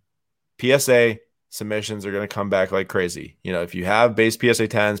girls, PSA submissions are going to come back like crazy. If you have base PSA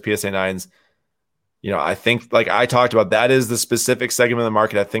 10s, PSA 9s, I think, like I talked about, that is the specific segment of the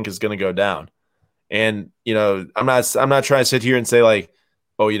market I think is going to go down. And, I'm not trying to sit here and say like,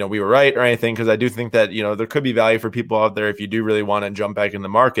 oh, we were right or anything, because I do think that, there could be value for people out there if you do really want to jump back in the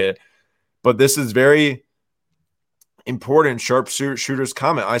market. But this is very important sharpshooters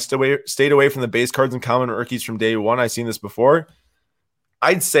comment. I stayed away from the base cards and common rookies from day one. I've seen this before.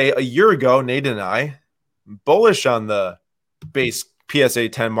 I'd say a year ago, Nate and I, bullish on the base PSA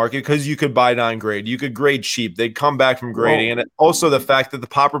 10 market because you could buy non-grade. You could grade cheap. They'd come back from grading. And also the fact that the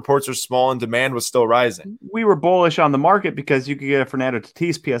pop reports are small and demand was still rising. We were bullish on the market because you could get a Fernando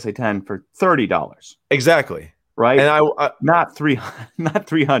Tatis PSA 10 for $30. Exactly. Right? And I not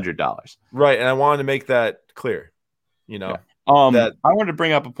 $300. Right. And I wanted to make that clear. I wanted to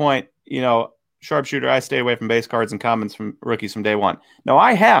bring up a point, sharpshooter, I stay away from base cards and commons from rookies from day one. Now,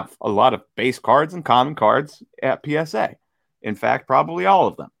 I have a lot of base cards and common cards at PSA. In fact, probably all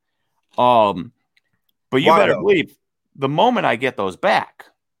of them. But you better believe the moment I get those back,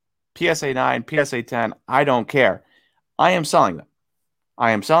 PSA 9, PSA 10, I don't care. I am selling them.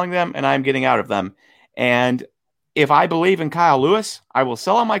 And I'm getting out of them. And if I believe in Kyle Lewis, I will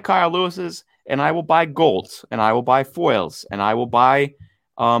sell all my Kyle Lewis's, and I will buy golds, and I will buy foils, and I will buy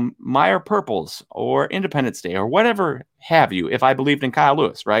Meyer purples or Independence Day or whatever have you. If I believed in Kyle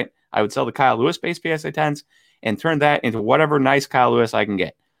Lewis, right? I would sell the Kyle Lewis base PSA 10s and turn that into whatever nice Kyle Lewis I can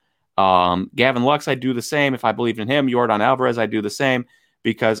get. Gavin Lux, I do the same. If I believed in him, Yordan Alvarez, I do the same,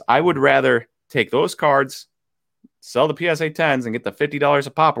 because I would rather take those cards, sell the PSA 10s and get the $50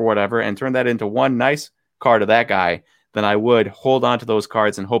 a pop or whatever and turn that into one nice card of that guy than I would hold on to those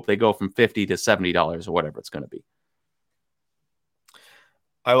cards and hope they go from $50 to $70 or whatever it's going to be.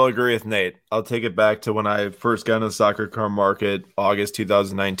 I will agree with Nate. I'll take it back to when I first got into the soccer card market, August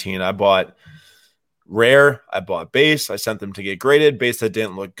 2019. I bought rare. I bought base. I sent them to get graded. Base that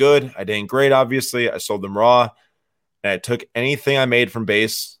didn't look good. I didn't grade, obviously. I sold them raw. And I took anything I made from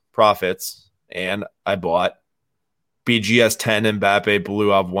base profits, and I bought BGS 10 Mbappe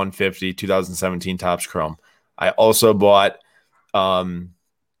Blue of 150 2017 Topps Chrome. I also bought I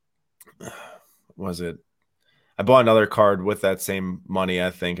bought another card with that same money, I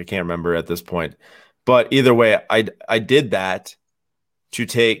think. I can't remember at this point. But either way, I did that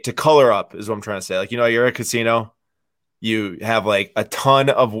to color up is what I'm trying to say. Like, you're at a casino, you have like a ton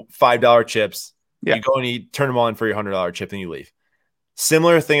of $5 chips. Yeah. You go and you turn them all in for your $100 chip, and you leave.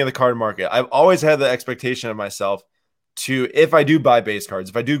 Similar thing in the card market. I've always had the expectation of myself to, if I do buy base cards,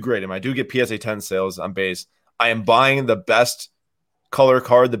 if I do grade them, I do get PSA 10 sales on base, I am buying the best color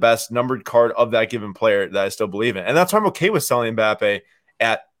card, the best numbered card of that given player that I still believe in. And that's why I'm okay with selling Mbappe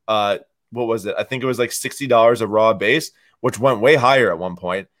at, what was it? I think it was like $60 a raw base, which went way higher at one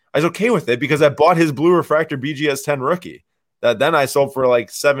point. I was okay with it because I bought his blue refractor BGS 10 rookie that then I sold for like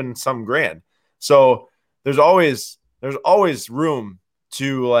 7 some grand. So there's always room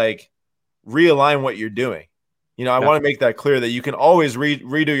to like realign what you're doing. I want to make that clear that you can always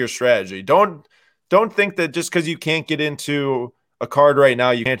redo your strategy. Don't think that just because you can't get into a card right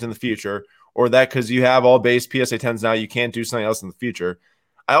now, you can't in the future, or that because you have all base PSA 10s now, you can't do something else in the future.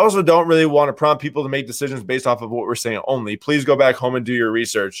 I also don't really want to prompt people to make decisions based off of what we're saying only. Please go back home and do your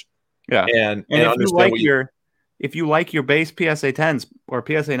research. Yeah. And if you like your base PSA 10s or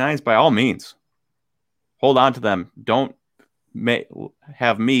PSA 9s, by all means, hold on to them. Don't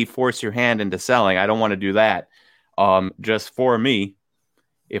have me force your hand into selling. I don't want to do that. Just for me,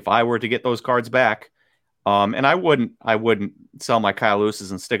 if I were to get those cards back, and I wouldn't sell my Kyle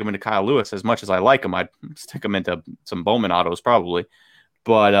Lewis's and stick them into Kyle Lewis as much as I like them. I'd stick them into some Bowman autos probably.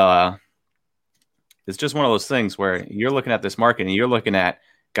 But it's just one of those things where you're looking at this market and you're looking at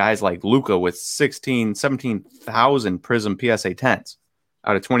guys like Luka with 17,000 Prism PSA 10s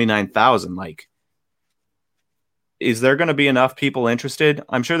out of 29,000. Like, is there going to be enough people interested?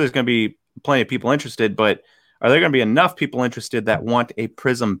 I'm sure there's going to be plenty of people interested, but are there going to be enough people interested that want a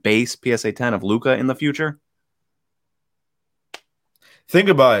Prism base PSA 10 of Luka in the future? Think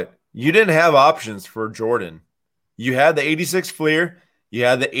about it. You didn't have options for Jordan. You had the 86 Fleer. You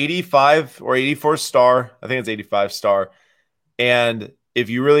had the 85 or 84 star. I think it's 85 star. And if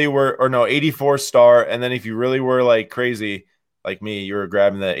you really were, 84 star. And then if you really were like crazy, like me, you were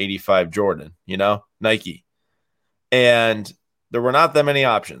grabbing the 85 Jordan, Nike. And there were not that many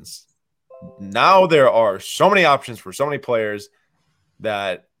options. Now there are so many options for so many players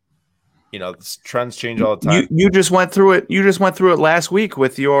that, trends change all the time. You just went through it. You just went through it last week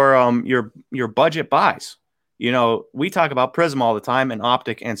with your budget buys. We talk about Prism all the time and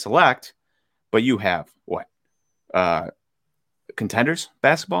Optic and Select, but you have what? Contenders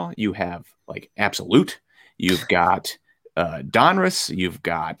basketball. You have like Absolute. You've got Donruss. You've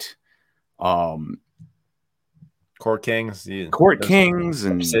got Court Kings. And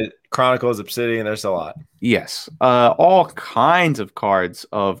Chronicles, Obsidian. There's a lot. Yes. All kinds of cards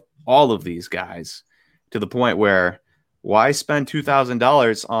of all of these guys, to the point where why spend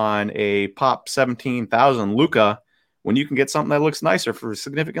 $2,000 on a pop 17,000 Luka when you can get something that looks nicer for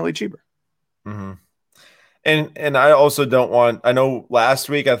significantly cheaper? Mm-hmm. And I also don't want, I know last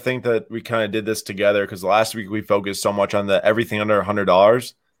week, I think that we kind of did this together because last week we focused so much on the everything under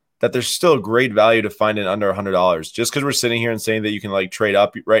 $100 that there's still great value to find in under $100. Just because we're sitting here and saying that you can like trade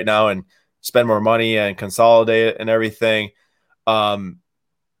up right now and spend more money and consolidate it and everything.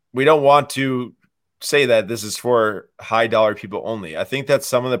 We don't want to say that this is for high dollar people only. I think that's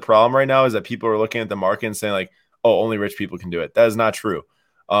some of the problem right now is that people are looking at the market and saying like, oh, only rich people can do it. That is not true.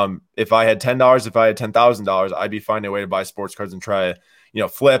 If I had $10, if I had $10,000, I'd be finding a way to buy sports cards and try to,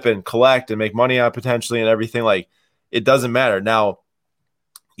 flip and collect and make money on potentially and everything. Like, it doesn't matter. Now,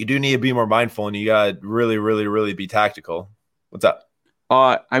 you do need to be more mindful and you got to really, really, really be tactical. What's up?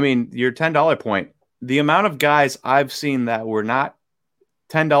 I mean, your $10 point, the amount of guys I've seen that were not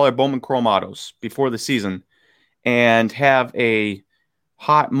 $10 Bowman Chrome autos before the season and have a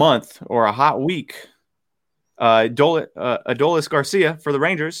hot month or a hot week. Adolis Garcia for the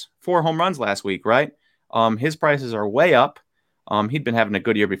Rangers, 4 home runs last week, right? His prices are way up. He'd been having a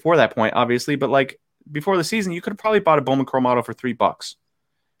good year before that point, obviously, but like before the season, you could have probably bought a Bowman Chrome auto for $3.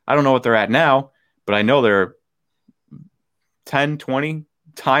 I don't know what they're at now, but I know they're 10, 20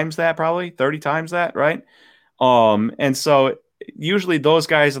 times that, probably 30 times that, right? And so usually those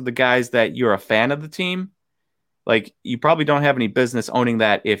guys are the guys that you're a fan of the team. Like, you probably don't have any business owning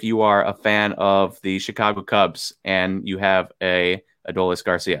that if you are a fan of the Chicago Cubs and you have a Adolis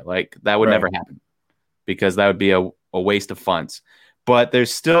Garcia. Like, that would never happen because that would be a waste of funds. But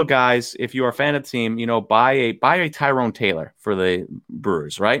there's still guys, if you're a fan of the team, buy a Tyrone Taylor for the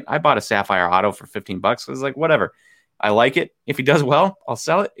Brewers, right? I bought a Sapphire auto for $15. I was like, whatever. I like it. If he does well, I'll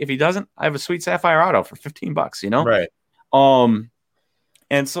sell it. If he doesn't, I have a sweet Sapphire auto for $15, Right.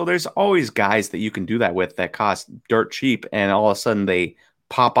 And so there's always guys that you can do that with that cost dirt cheap, and all of a sudden they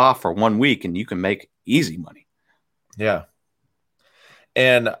pop off for 1 week and you can make easy money. Yeah.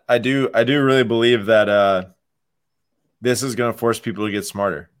 And I do really believe that this is going to force people to get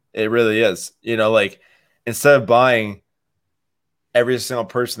smarter. It really is. Like instead of buying every single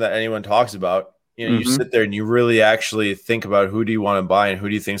person that anyone talks about, you sit there and you really actually think about who do you want to buy and who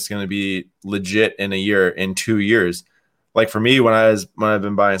do you think is going to be legit in a year, in 2 years. Like for me, when I've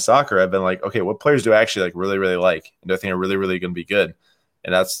been buying soccer, I've been like, okay, what players do I actually like really, really like? And do I think are really, really going to be good?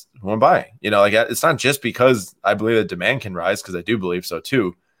 And that's who I'm buying. Like it's not just because I believe that demand can rise, because I do believe so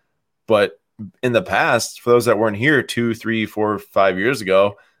too. But in the past, for those that weren't here 2, 3, 4, 5 years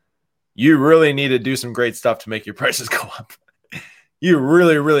ago, you really need to do some great stuff to make your prices go up. You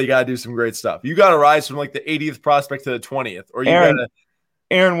really, really got to do some great stuff. You got to rise from like the 80th prospect to the 20th, or you got to.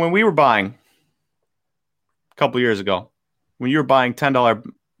 Aaron, when we were buying a couple years ago, when you were buying $10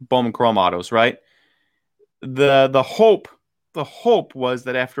 Bowman Chrome autos, right? The hope was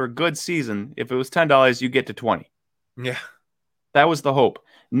that after a good season, if it was $10, you get to 20. Yeah, that was the hope.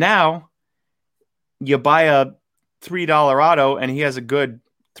 Now you buy a $3 auto and he has a good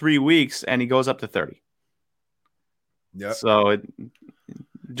 3 weeks and he goes up to 30. Yeah. So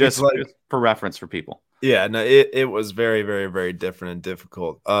just for reference for people. Yeah, no, it was very, very, very different and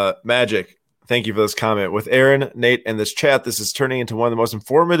difficult. Magic, thank you for this comment. With Aaron, Nate, and this chat, this is turning into one of the most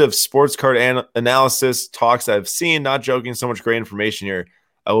informative sports card analysis talks I've seen. Not joking, so much great information here.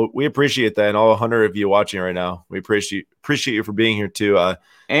 We appreciate that, and all 100 of you watching right now. We appreciate you for being here too.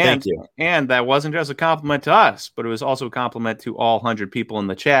 Thank you. And that wasn't just a compliment to us, but it was also a compliment to all 100 people in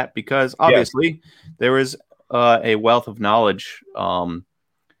the chat, because obviously there was a wealth of knowledge,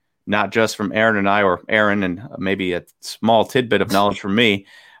 not just from Aaron and I, or Aaron and maybe a small tidbit of knowledge from me,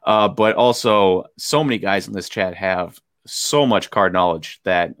 but also so many guys in this chat have so much card knowledge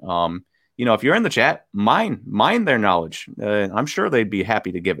that, if you're in the chat, mine their knowledge. I'm sure they'd be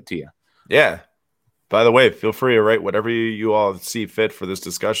happy to give it to you. Yeah. By the way, feel free to write whatever you all see fit for this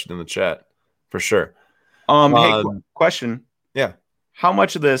discussion in the chat, for sure. Hey, question. Yeah. How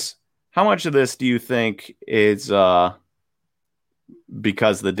much of this do you think is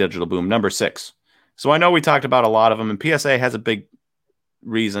because of the digital boom? Number 6. So I know we talked about a lot of them, and PSA has a big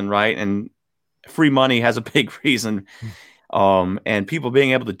reason, right? And free money has a big reason. And people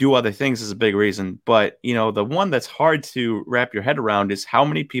being able to do other things is a big reason. But, the one that's hard to wrap your head around is how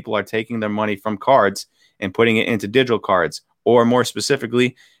many people are taking their money from cards and putting it into digital cards. Or more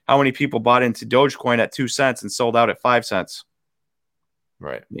specifically, how many people bought into Dogecoin at 2 cents and sold out at 5 cents?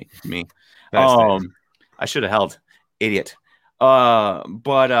 Right. Me. Nice. I should have held. Idiot.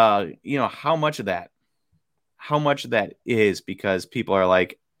 But how much of that is because people are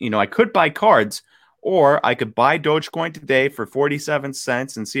like, I could buy cards, or I could buy Dogecoin today for 47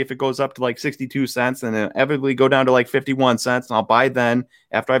 cents and see if it goes up to like 62 cents and then inevitably go down to like 51 cents. And I'll buy then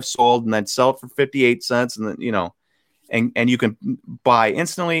after I've sold, and then sell it for 58 cents. And then, and you can buy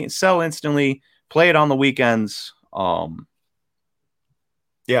instantly, sell instantly, play it on the weekends.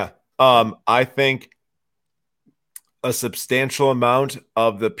 Yeah. I think a substantial amount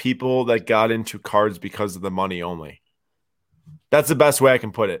of the people that got into cards because of the money only. That's the best way I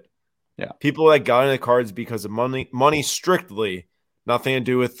can put it. Yeah. People that got into cards because of money strictly, nothing to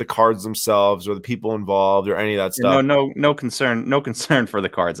do with the cards themselves or the people involved or any of that stuff. No concern for the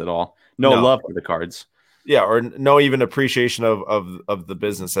cards at all. No love for the cards. Yeah, or no even appreciation of the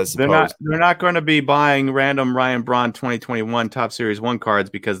business, I suppose. They're not going to be buying random Ryan Braun 2021 Top Series 1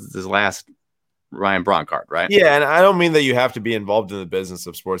 cards because it's his last Ryan Braun card, right? Yeah, and I don't mean that you have to be involved in the business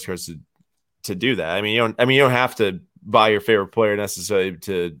of sports cards to do that. I mean, you don't have to buy your favorite player necessarily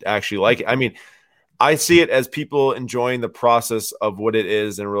to actually like it. I mean, I see it as people enjoying the process of what it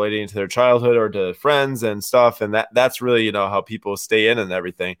is and relating to their childhood or to friends and stuff, and that's really how people stay in and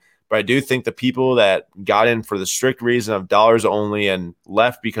everything. But I do think the people that got in for the strict reason of dollars only and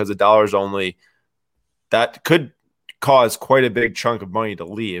left because of dollars only, that could cause quite a big chunk of money to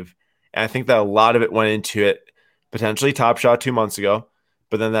leave. And I think that a lot of it went into it, potentially Top Shot 2 months ago,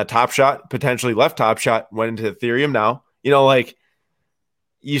 but then that Top Shot potentially left Top Shot, went into Ethereum now.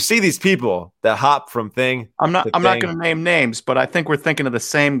 You see these people that hop from thing. I'm not going to name names, but I think we're thinking of the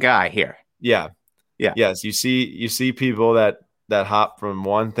same guy here. Yeah. Yes, you see people that hop from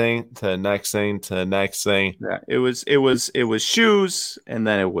one thing to the next thing to the next thing. Yeah, it was shoes, and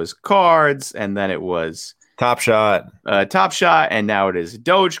then it was cards, and then it was Top Shot, and now it is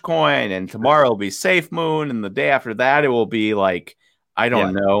Dogecoin, and tomorrow will be Safe Moon, and the day after that it will be like, I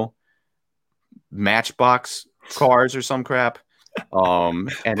don't know, Matchbox cars or some crap. And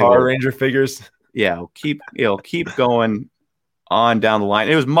Power Ranger figures. Yeah, it'll keep going on down the line.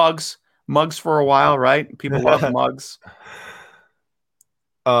 It was mugs for a while, right? People love mugs.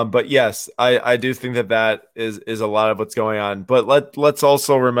 But yes, I do think that is a lot of what's going on. But let's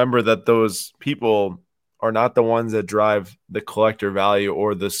also remember that those people are not the ones that drive the collector value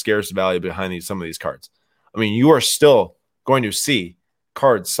or the scarce value behind some of these cards. I mean, you are still going to see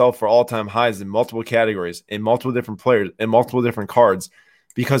cards sell for all-time highs in multiple categories, in multiple different players, in multiple different cards,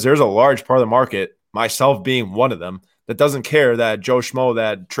 because there's a large part of the market, myself being one of them, that doesn't care that Joe Schmo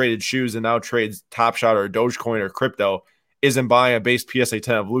that traded shoes and now trades Top Shot or Dogecoin or crypto isn't buying a base PSA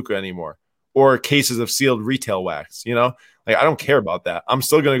 10 of Luka anymore, or cases of sealed retail wax. You know, like I don't care about that. I'm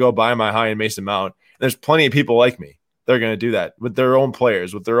still going to go buy my high-end Mason Mount. There's plenty of people like me. They're going to do that with their own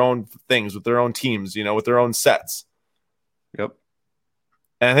players, with their own things, with their own teams, you know, with their own sets. Yep.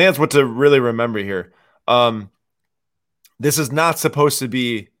 And I think that's what to really remember here. This is not supposed to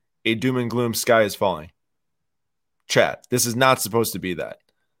be a doom and gloom sky is falling. Chat. This is not supposed to be that.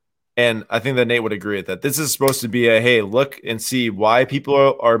 And I think that Nate would agree with that. This is supposed to be a, hey, look and see why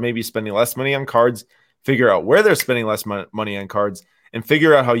people are maybe spending less money on cards, figure out where they're spending less money on cards, and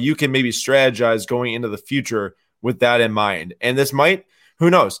figure out how you can maybe strategize going into the future with that in mind. And this might, who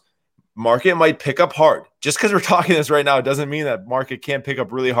knows, market might pick up hard. Just because we're talking this right now, it doesn't mean that market can't pick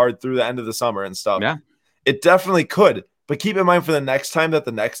up really hard through the end of the summer and stuff. Yeah. It definitely could. But keep in mind for the next time that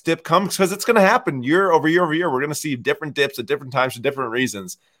the next dip comes, because it's going to happen year over year over year. We're going to see different dips at different times for different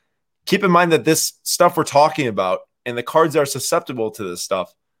reasons. Keep in mind that this stuff we're talking about and the cards that are susceptible to this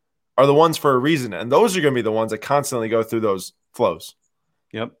stuff are the ones for a reason. And those are going to be the ones that constantly go through those flows.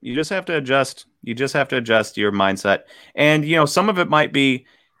 Yep. You just have to adjust. You just have to adjust your mindset. And, you know, some of it might be,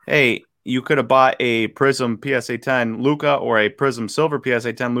 hey, you could have bought a Prism PSA 10 Luka or a Prism Silver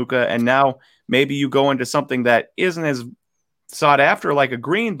PSA 10 Luka, and now maybe you go into something that isn't as sought after like a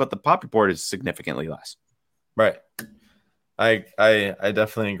green, but the pop report is significantly less. Right. I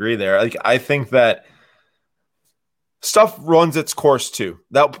definitely agree there. Like I think that stuff runs its course too.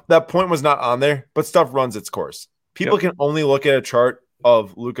 That point was not on there, but stuff runs its course. People can only look at a chart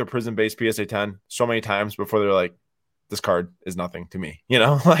of Luka Prism base PSA 10 so many times before they're like, this card is nothing to me, you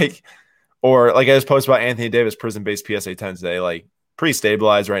know, like, or like I just posted about Anthony Davis Prism base PSA 10 today, like pretty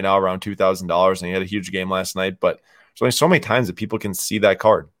stabilized right now around $2,000. And he had a huge game last night, but there's only so many times that people can see that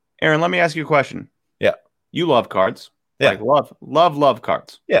card. Aaron, let me ask you a question. Yeah. You love cards. Yeah. Like love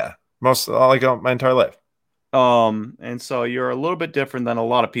cards. Yeah. Most like my entire life. And so you're a little bit different than a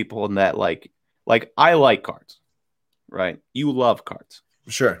lot of people in that, like I like cards, right? You love cards.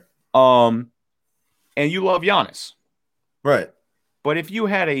 Sure. And you love Giannis. Right. But if you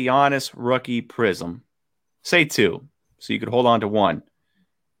had a Giannis rookie Prism, say 2, so you could hold on to 1,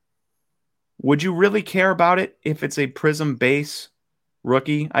 would you really care about it if it's a Prism base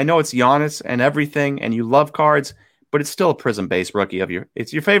rookie? I know it's Giannis and everything, and you love cards, but it's still a Prism base rookie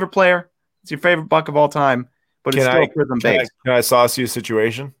it's your favorite player. It's your favorite buck of all time, but it's still Prism base. Can I sauce you a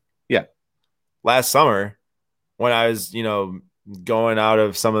situation? Yeah. Last summer, when I was, you know, going out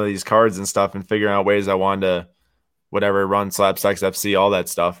of some of these cards and stuff and figuring out ways I wanted to, whatever, run Slapstacks FC, all that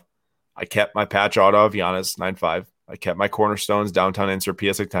stuff, I kept my patch auto of Giannis 9.5. I kept my cornerstones downtown insert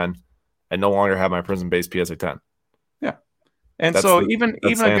PSA 10. I no longer have my Prism base PSA 10. Yeah. And that's so even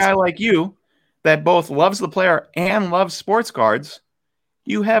a guy like you that both loves the player and loves sports cards,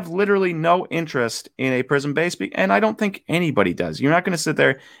 you have literally no interest in a Prism base. And I don't think anybody does. You're not going to sit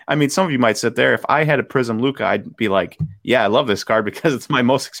there. I mean, some of you might sit there. If I had a Prism Luka, I'd be like, yeah, I love this card because it's my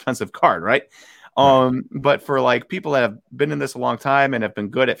most expensive card, right? But for like people that have been in this a long time and have been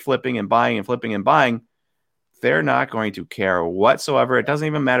good at flipping and buying and flipping and buying, they're not going to care whatsoever. It doesn't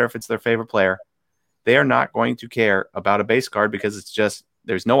even matter if it's their favorite player. They are not going to care about a base card because it's just,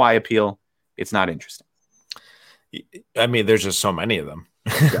 there's no eye appeal. It's not interesting. I mean, there's just so many of them.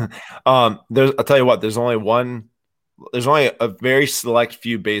 I'll tell you what, there's only a very select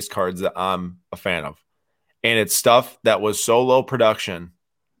few base cards that I'm a fan of. And it's stuff that was so low production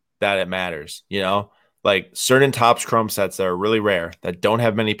that it matters, you know, like certain Topps Chrome sets that are really rare that don't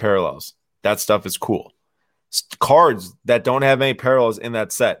have many parallels. That stuff is cool. Cards that don't have any parallels in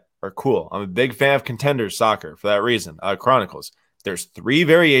that set are cool. I'm a big fan of Contenders Soccer for that reason. Chronicles. There's 3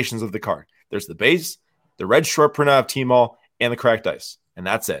 variations of the card. There's the base, the red short print out of T-Mall, and the cracked ice. And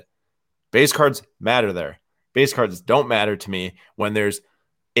that's it. Base cards matter there. Base cards don't matter to me when there's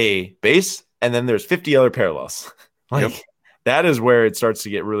a base and then there's 50 other parallels. That is where it starts to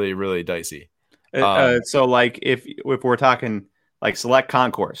get really, really dicey. So like if we're talking like Select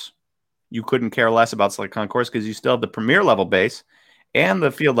Concourse, you couldn't care less about Select Concourse because you still have the Premier level base and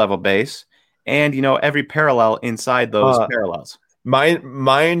the Field level base and, you know, every parallel inside those parallels.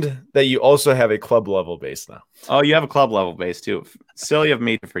 Mind that you also have a club level base now. Oh, you have a club level base too. Silly of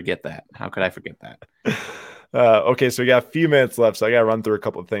me to forget that. How could I forget that? Okay, so we got a few minutes left, so I got to run through a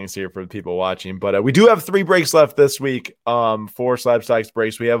couple of things here for the people watching. But we do have 3 breaks left this week. For Slab Stocks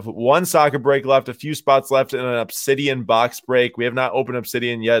breaks, we have 1 soccer break left, a few spots left in an Obsidian box break. We have not opened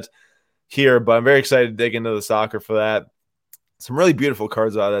Obsidian yet here, but I'm very excited to dig into the soccer for that. Some really beautiful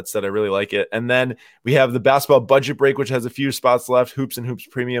cards out of that set. I really like it. And then we have the basketball budget break, which has a few spots left, Hoops and Hoops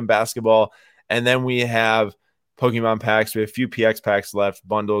Premium Basketball. And then we have Pokemon packs. We have a few PX packs left,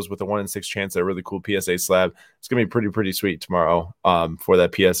 bundles with a 1 in 6 chance at a really cool PSA slab. It's going to be pretty sweet tomorrow for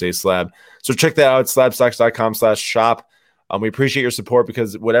that PSA slab. So check that out, slabstocks.com/shop. We appreciate your support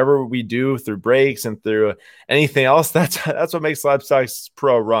because whatever we do through breaks and through anything else, that's what makes Slab Stocks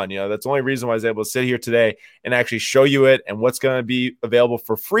Pro run. That's the only reason why I was able to sit here today and actually show you it and what's going to be available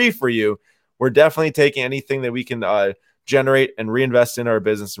for free for you. We're definitely taking anything that we can generate and reinvest in our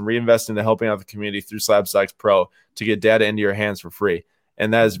business and reinvest into helping out the community through Slab Stocks Pro to get data into your hands for free.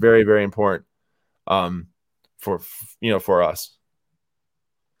 And that is very, very important for us.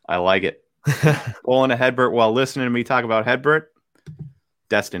 I like it. Pulling a Hedbert while listening to me talk about Hedbert,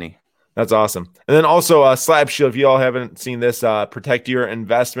 destiny. That's awesome. And then also Slab Shield. If you all haven't seen this, protect your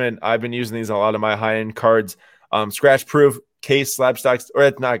investment. I've been using these on a lot of my high-end cards. Scratch proof case Slab Stocks, or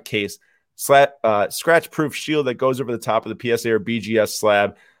it's not case, scratch proof shield that goes over the top of the PSA or BGS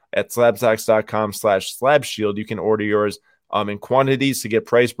slab at slabstocks.com/slab shield. You can order yours in quantities to get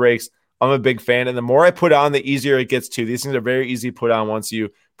price breaks. I'm a big fan. And the more I put on, the easier it gets too. These things are very easy to put on once you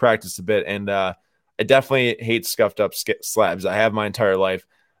practice a bit. And I definitely hate scuffed up slabs. I have my entire life.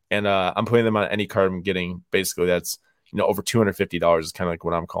 And I'm putting them on any card I'm getting. Basically, that's over $250 is kind of like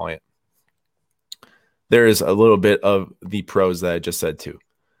what I'm calling it. There is a little bit of the pros that I just said too.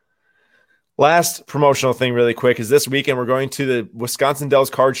 Last promotional thing really quick is this weekend we're going to the Wisconsin Dells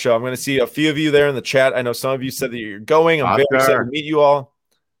Card Show. I'm going to see a few of you there in the chat. I know some of you said that you're going. I'm very excited to meet you all.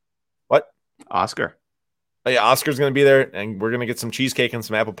 What? Oscar. Oh, yeah, Oscar's going to be there, and we're going to get some cheesecake and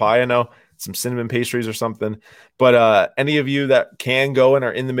some apple pie, I know, some cinnamon pastries or something. But any of you that can go and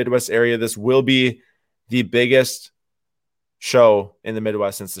are in the Midwest area, this will be the biggest show in the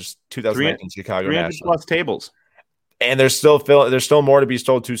Midwest since this 2019 Chicago 300 National. plus tables. And there's still more to be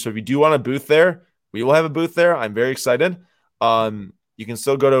sold too. So if you do want a booth there, we will have a booth there. I'm very excited. You can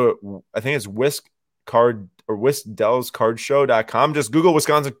still go to, I think it's WisDellsCardShow.com. Just Google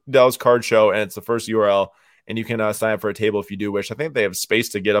Wisconsin Dells Card Show, and it's the first URL. And you can sign up for a table if you do wish. I think they have space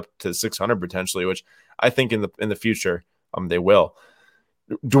to get up to 600 potentially, which I think in the future they will.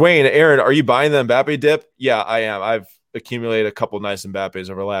 Dwayne, Aaron, are you buying the Mbappe dip? Yeah, I am. I've accumulated a couple nice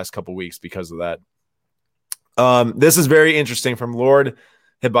Mbappes over the last couple weeks because of that. This is very interesting from Lord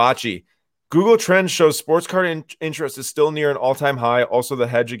Hibachi. Google Trends shows sports card interest is still near an all-time high. Also, the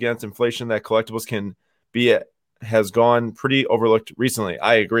hedge against inflation that collectibles can be at has gone pretty overlooked recently.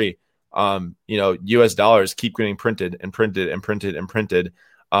 I agree. US dollars keep getting printed and printed and printed and printed.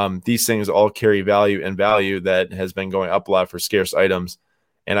 These things all carry value, and value that has been going up a lot for scarce items.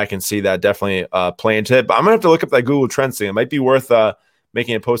 And I can see that definitely play into it. But I'm going to have to look up that Google Trends thing. It might be worth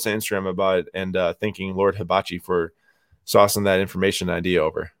making a post on Instagram about it and thanking Lord Hibachi for saucing that information idea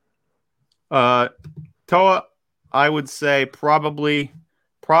over. Toa, I would say probably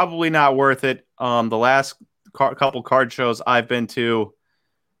not worth it. The last couple card shows I've been to,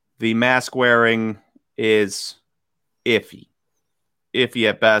 the mask wearing is iffy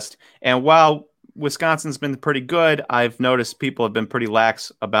at best. And while Wisconsin's been pretty good, I've noticed people have been pretty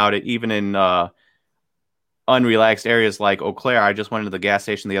lax about it, even in unrelaxed areas like Eau Claire. I just went into the gas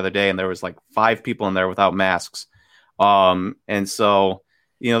station the other day and there was like 5 people in there without masks. And so,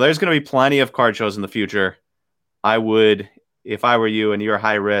 there's going to be plenty of card shows in the future. I would, if I were you and you're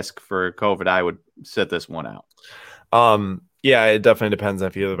high risk for COVID, I would sit this one out. Yeah, it definitely depends on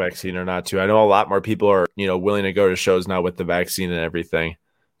if you have the vaccine or not too. I know a lot more people are, willing to go to shows now with the vaccine and everything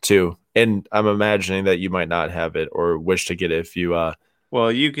too. And I'm imagining that you might not have it or wish to get it if you,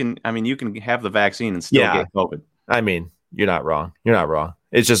 well, you can have the vaccine and still get COVID. I mean, you're not wrong.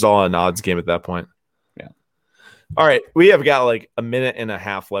 It's just all an odds game at that point. Yeah. All right. We have got like a minute and a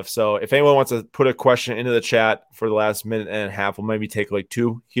half left. So if anyone wants to put a question into the chat for the last minute and a half, we'll maybe take like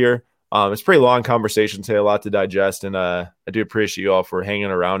 2 here. It's a pretty long conversation today, a lot to digest. And I do appreciate you all for hanging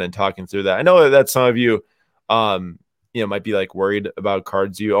around and talking through that. I know that some of you, might be like worried about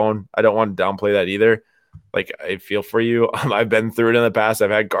cards you own. I don't want to downplay that either. Like, I feel for you. I've been through it in the past.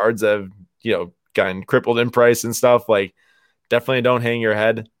 I've had cards that have, gotten crippled in price and stuff. Like, definitely don't hang your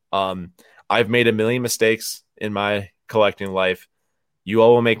head. I've made a million mistakes in my collecting life. You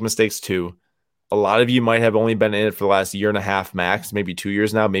all will make mistakes too. A lot of you might have only been in it for the last year and a half max, maybe 2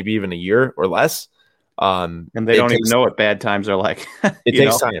 years now, maybe even a year or less. And they don't even know what bad times are like. It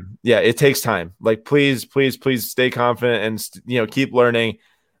takes time. Yeah, it takes time. Like, please stay confident and keep learning.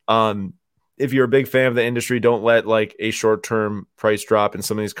 If you're a big fan of the industry, don't let like a short-term price drop in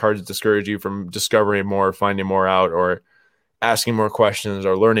some of these cards discourage you from discovering more, finding more out, or asking more questions,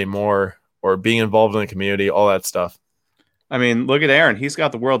 or learning more, or being involved in the community, all that stuff. I mean, look at Aaron. He's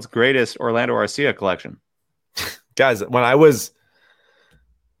got the world's greatest Orlando Arcia collection. Guys, when I was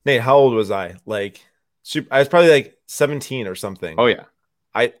Nate, how old was I? Like, I was probably like 17 or something. Oh yeah.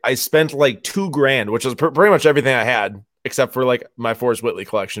 I spent like $2,000, which was pretty much everything I had, except for like my Forrest Whitley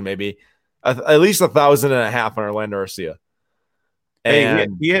collection, maybe at least $1,500 on Orlando Arcia. And hey,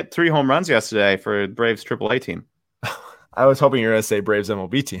 he hit 3 home runs yesterday for Braves AAA team. I was hoping you were going to say Braves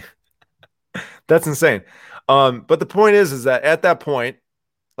MLB team. That's insane. But the point is that at that point,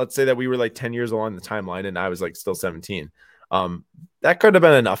 let's say that we were like 10 years along the timeline and I was like still 17. That could have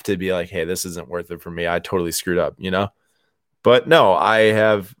been enough to be like, hey, this isn't worth it for me. I totally screwed up, But no, I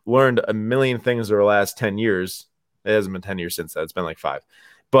have learned a million things over the last 10 years. It hasn't been 10 years since that. It's been like 5.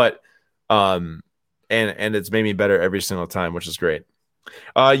 But and it's made me better every single time, which is great.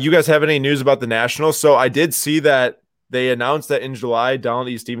 You guys have any news about the Nationals? So I did see that they announced that in July, Donald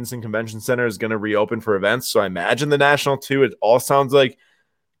E. Stevenson Convention Center is going to reopen for events. So I imagine the National too. It all sounds like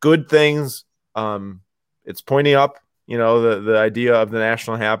good things. It's pointing up, the idea of the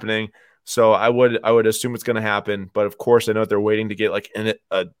National happening. So I would assume it's going to happen. But of course, I know that they're waiting to get like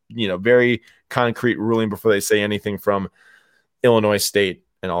a very concrete ruling before they say anything from Illinois State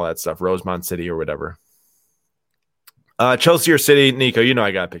and all that stuff, Rosemont City or whatever. Chelsea or City, Nico,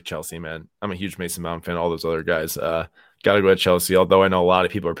 I got to pick Chelsea, man. I'm a huge Mason Mount fan. All those other guys got to go at Chelsea, although I know a lot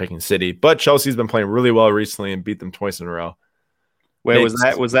of people are picking City. But Chelsea's been playing really well recently and beat them twice in a row. Wait,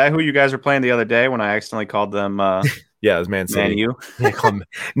 was that who you guys were playing the other day when I accidentally called them? Yeah, it was Man City. Man U.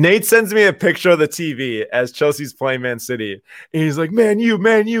 Nate sends me a picture of the TV as Chelsea's playing Man City. And he's like, Man U,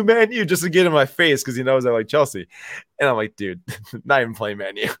 just to get in my face because he knows I like Chelsea. And I'm like, dude, not even playing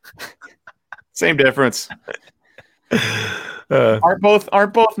Man U. Same difference. Aren't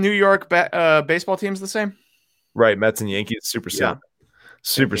both New York baseball teams the same? Right, Mets and Yankees, super similar. Yeah.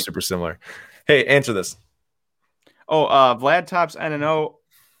 Super similar. Hey, answer this. Oh, Vlad Topps NNO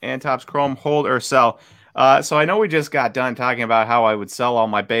and Topps Chrome, hold or sell. So I know we just got done talking about how I would sell all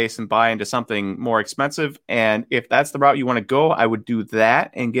my base and buy into something more expensive. And if that's the route you want to go, I would do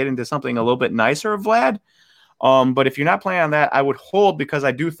that and get into something a little bit nicer of Vlad. But if you're not planning on that, I would hold because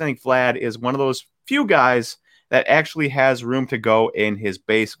I do think Vlad is one of those few guys that actually has room to go in his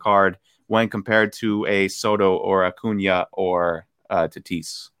base card when compared to a Soto or Acuna or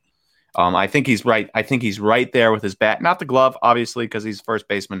Tatis. I think he's right. I think he's right there with his bat, not the glove, obviously, because he's first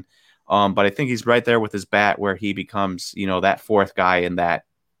baseman. But I think he's right there with his bat where he becomes, that fourth guy in that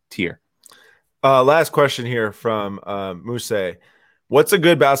tier. Last question here from Muse. What's a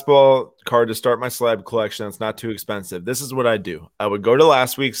good basketball card to start my slab collection that's not too expensive? This is what I do. I would go to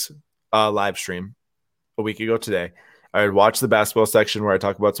last week's live stream a week ago today. I would watch the basketball section where I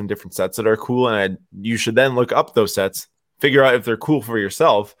talk about some different sets that are cool, and you should then look up those sets, figure out if they're cool for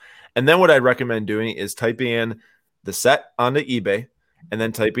yourself. And then what I'd recommend doing is typing in the set onto eBay and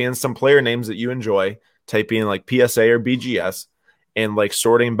then typing in some player names that you enjoy, typing in like PSA or BGS, and like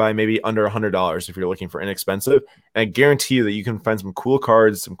sorting by maybe under $100 if you're looking for inexpensive. And I guarantee you that you can find some cool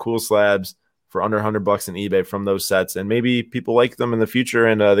cards, some cool slabs for under $100 in eBay from those sets. And maybe people like them in the future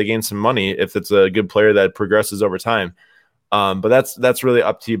and they gain some money if it's a good player that progresses over time. But that's really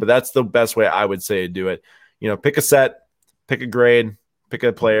up to you. But that's the best way I would say to do it. Pick a set, pick a grade, pick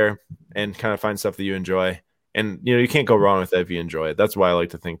a player, and kind of find stuff that you enjoy. And, you can't go wrong with that if you enjoy it. That's why I like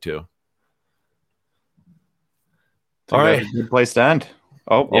to think too. All right. Good place to end.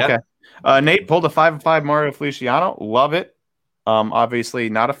 Oh, okay. Yeah. Nate pulled a 5-5 Mario Feliciano. Love it. Obviously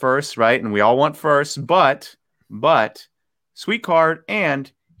not a first, right? And we all want first, but sweet card, and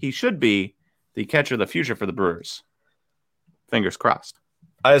he should be the catcher of the future for the Brewers. Fingers crossed.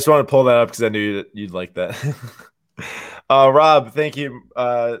 I just want to pull that up because I knew you'd like that. Rob, thank you.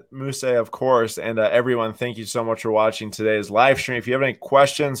 Muse, of course. And everyone, thank you so much for watching today's live stream. If you have any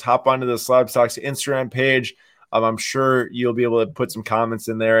questions, hop onto the Slab Stocks Instagram page. I'm sure you'll be able to put some comments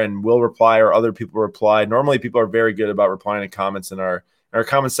in there and we'll reply or other people reply. Normally, people are very good about replying to comments in our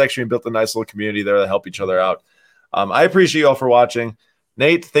comment section. We built a nice little community there to help each other out. I appreciate you all for watching.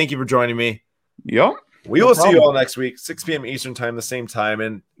 Nate, thank you for joining me. Yep. We will see you all next week, 6 p.m. Eastern time, the same time.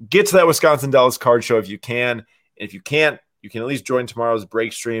 And get to that Wisconsin-Dallas card show if you can. And if you can't, you can at least join tomorrow's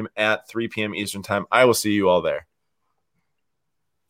break stream at 3 p.m. Eastern time. I will see you all there.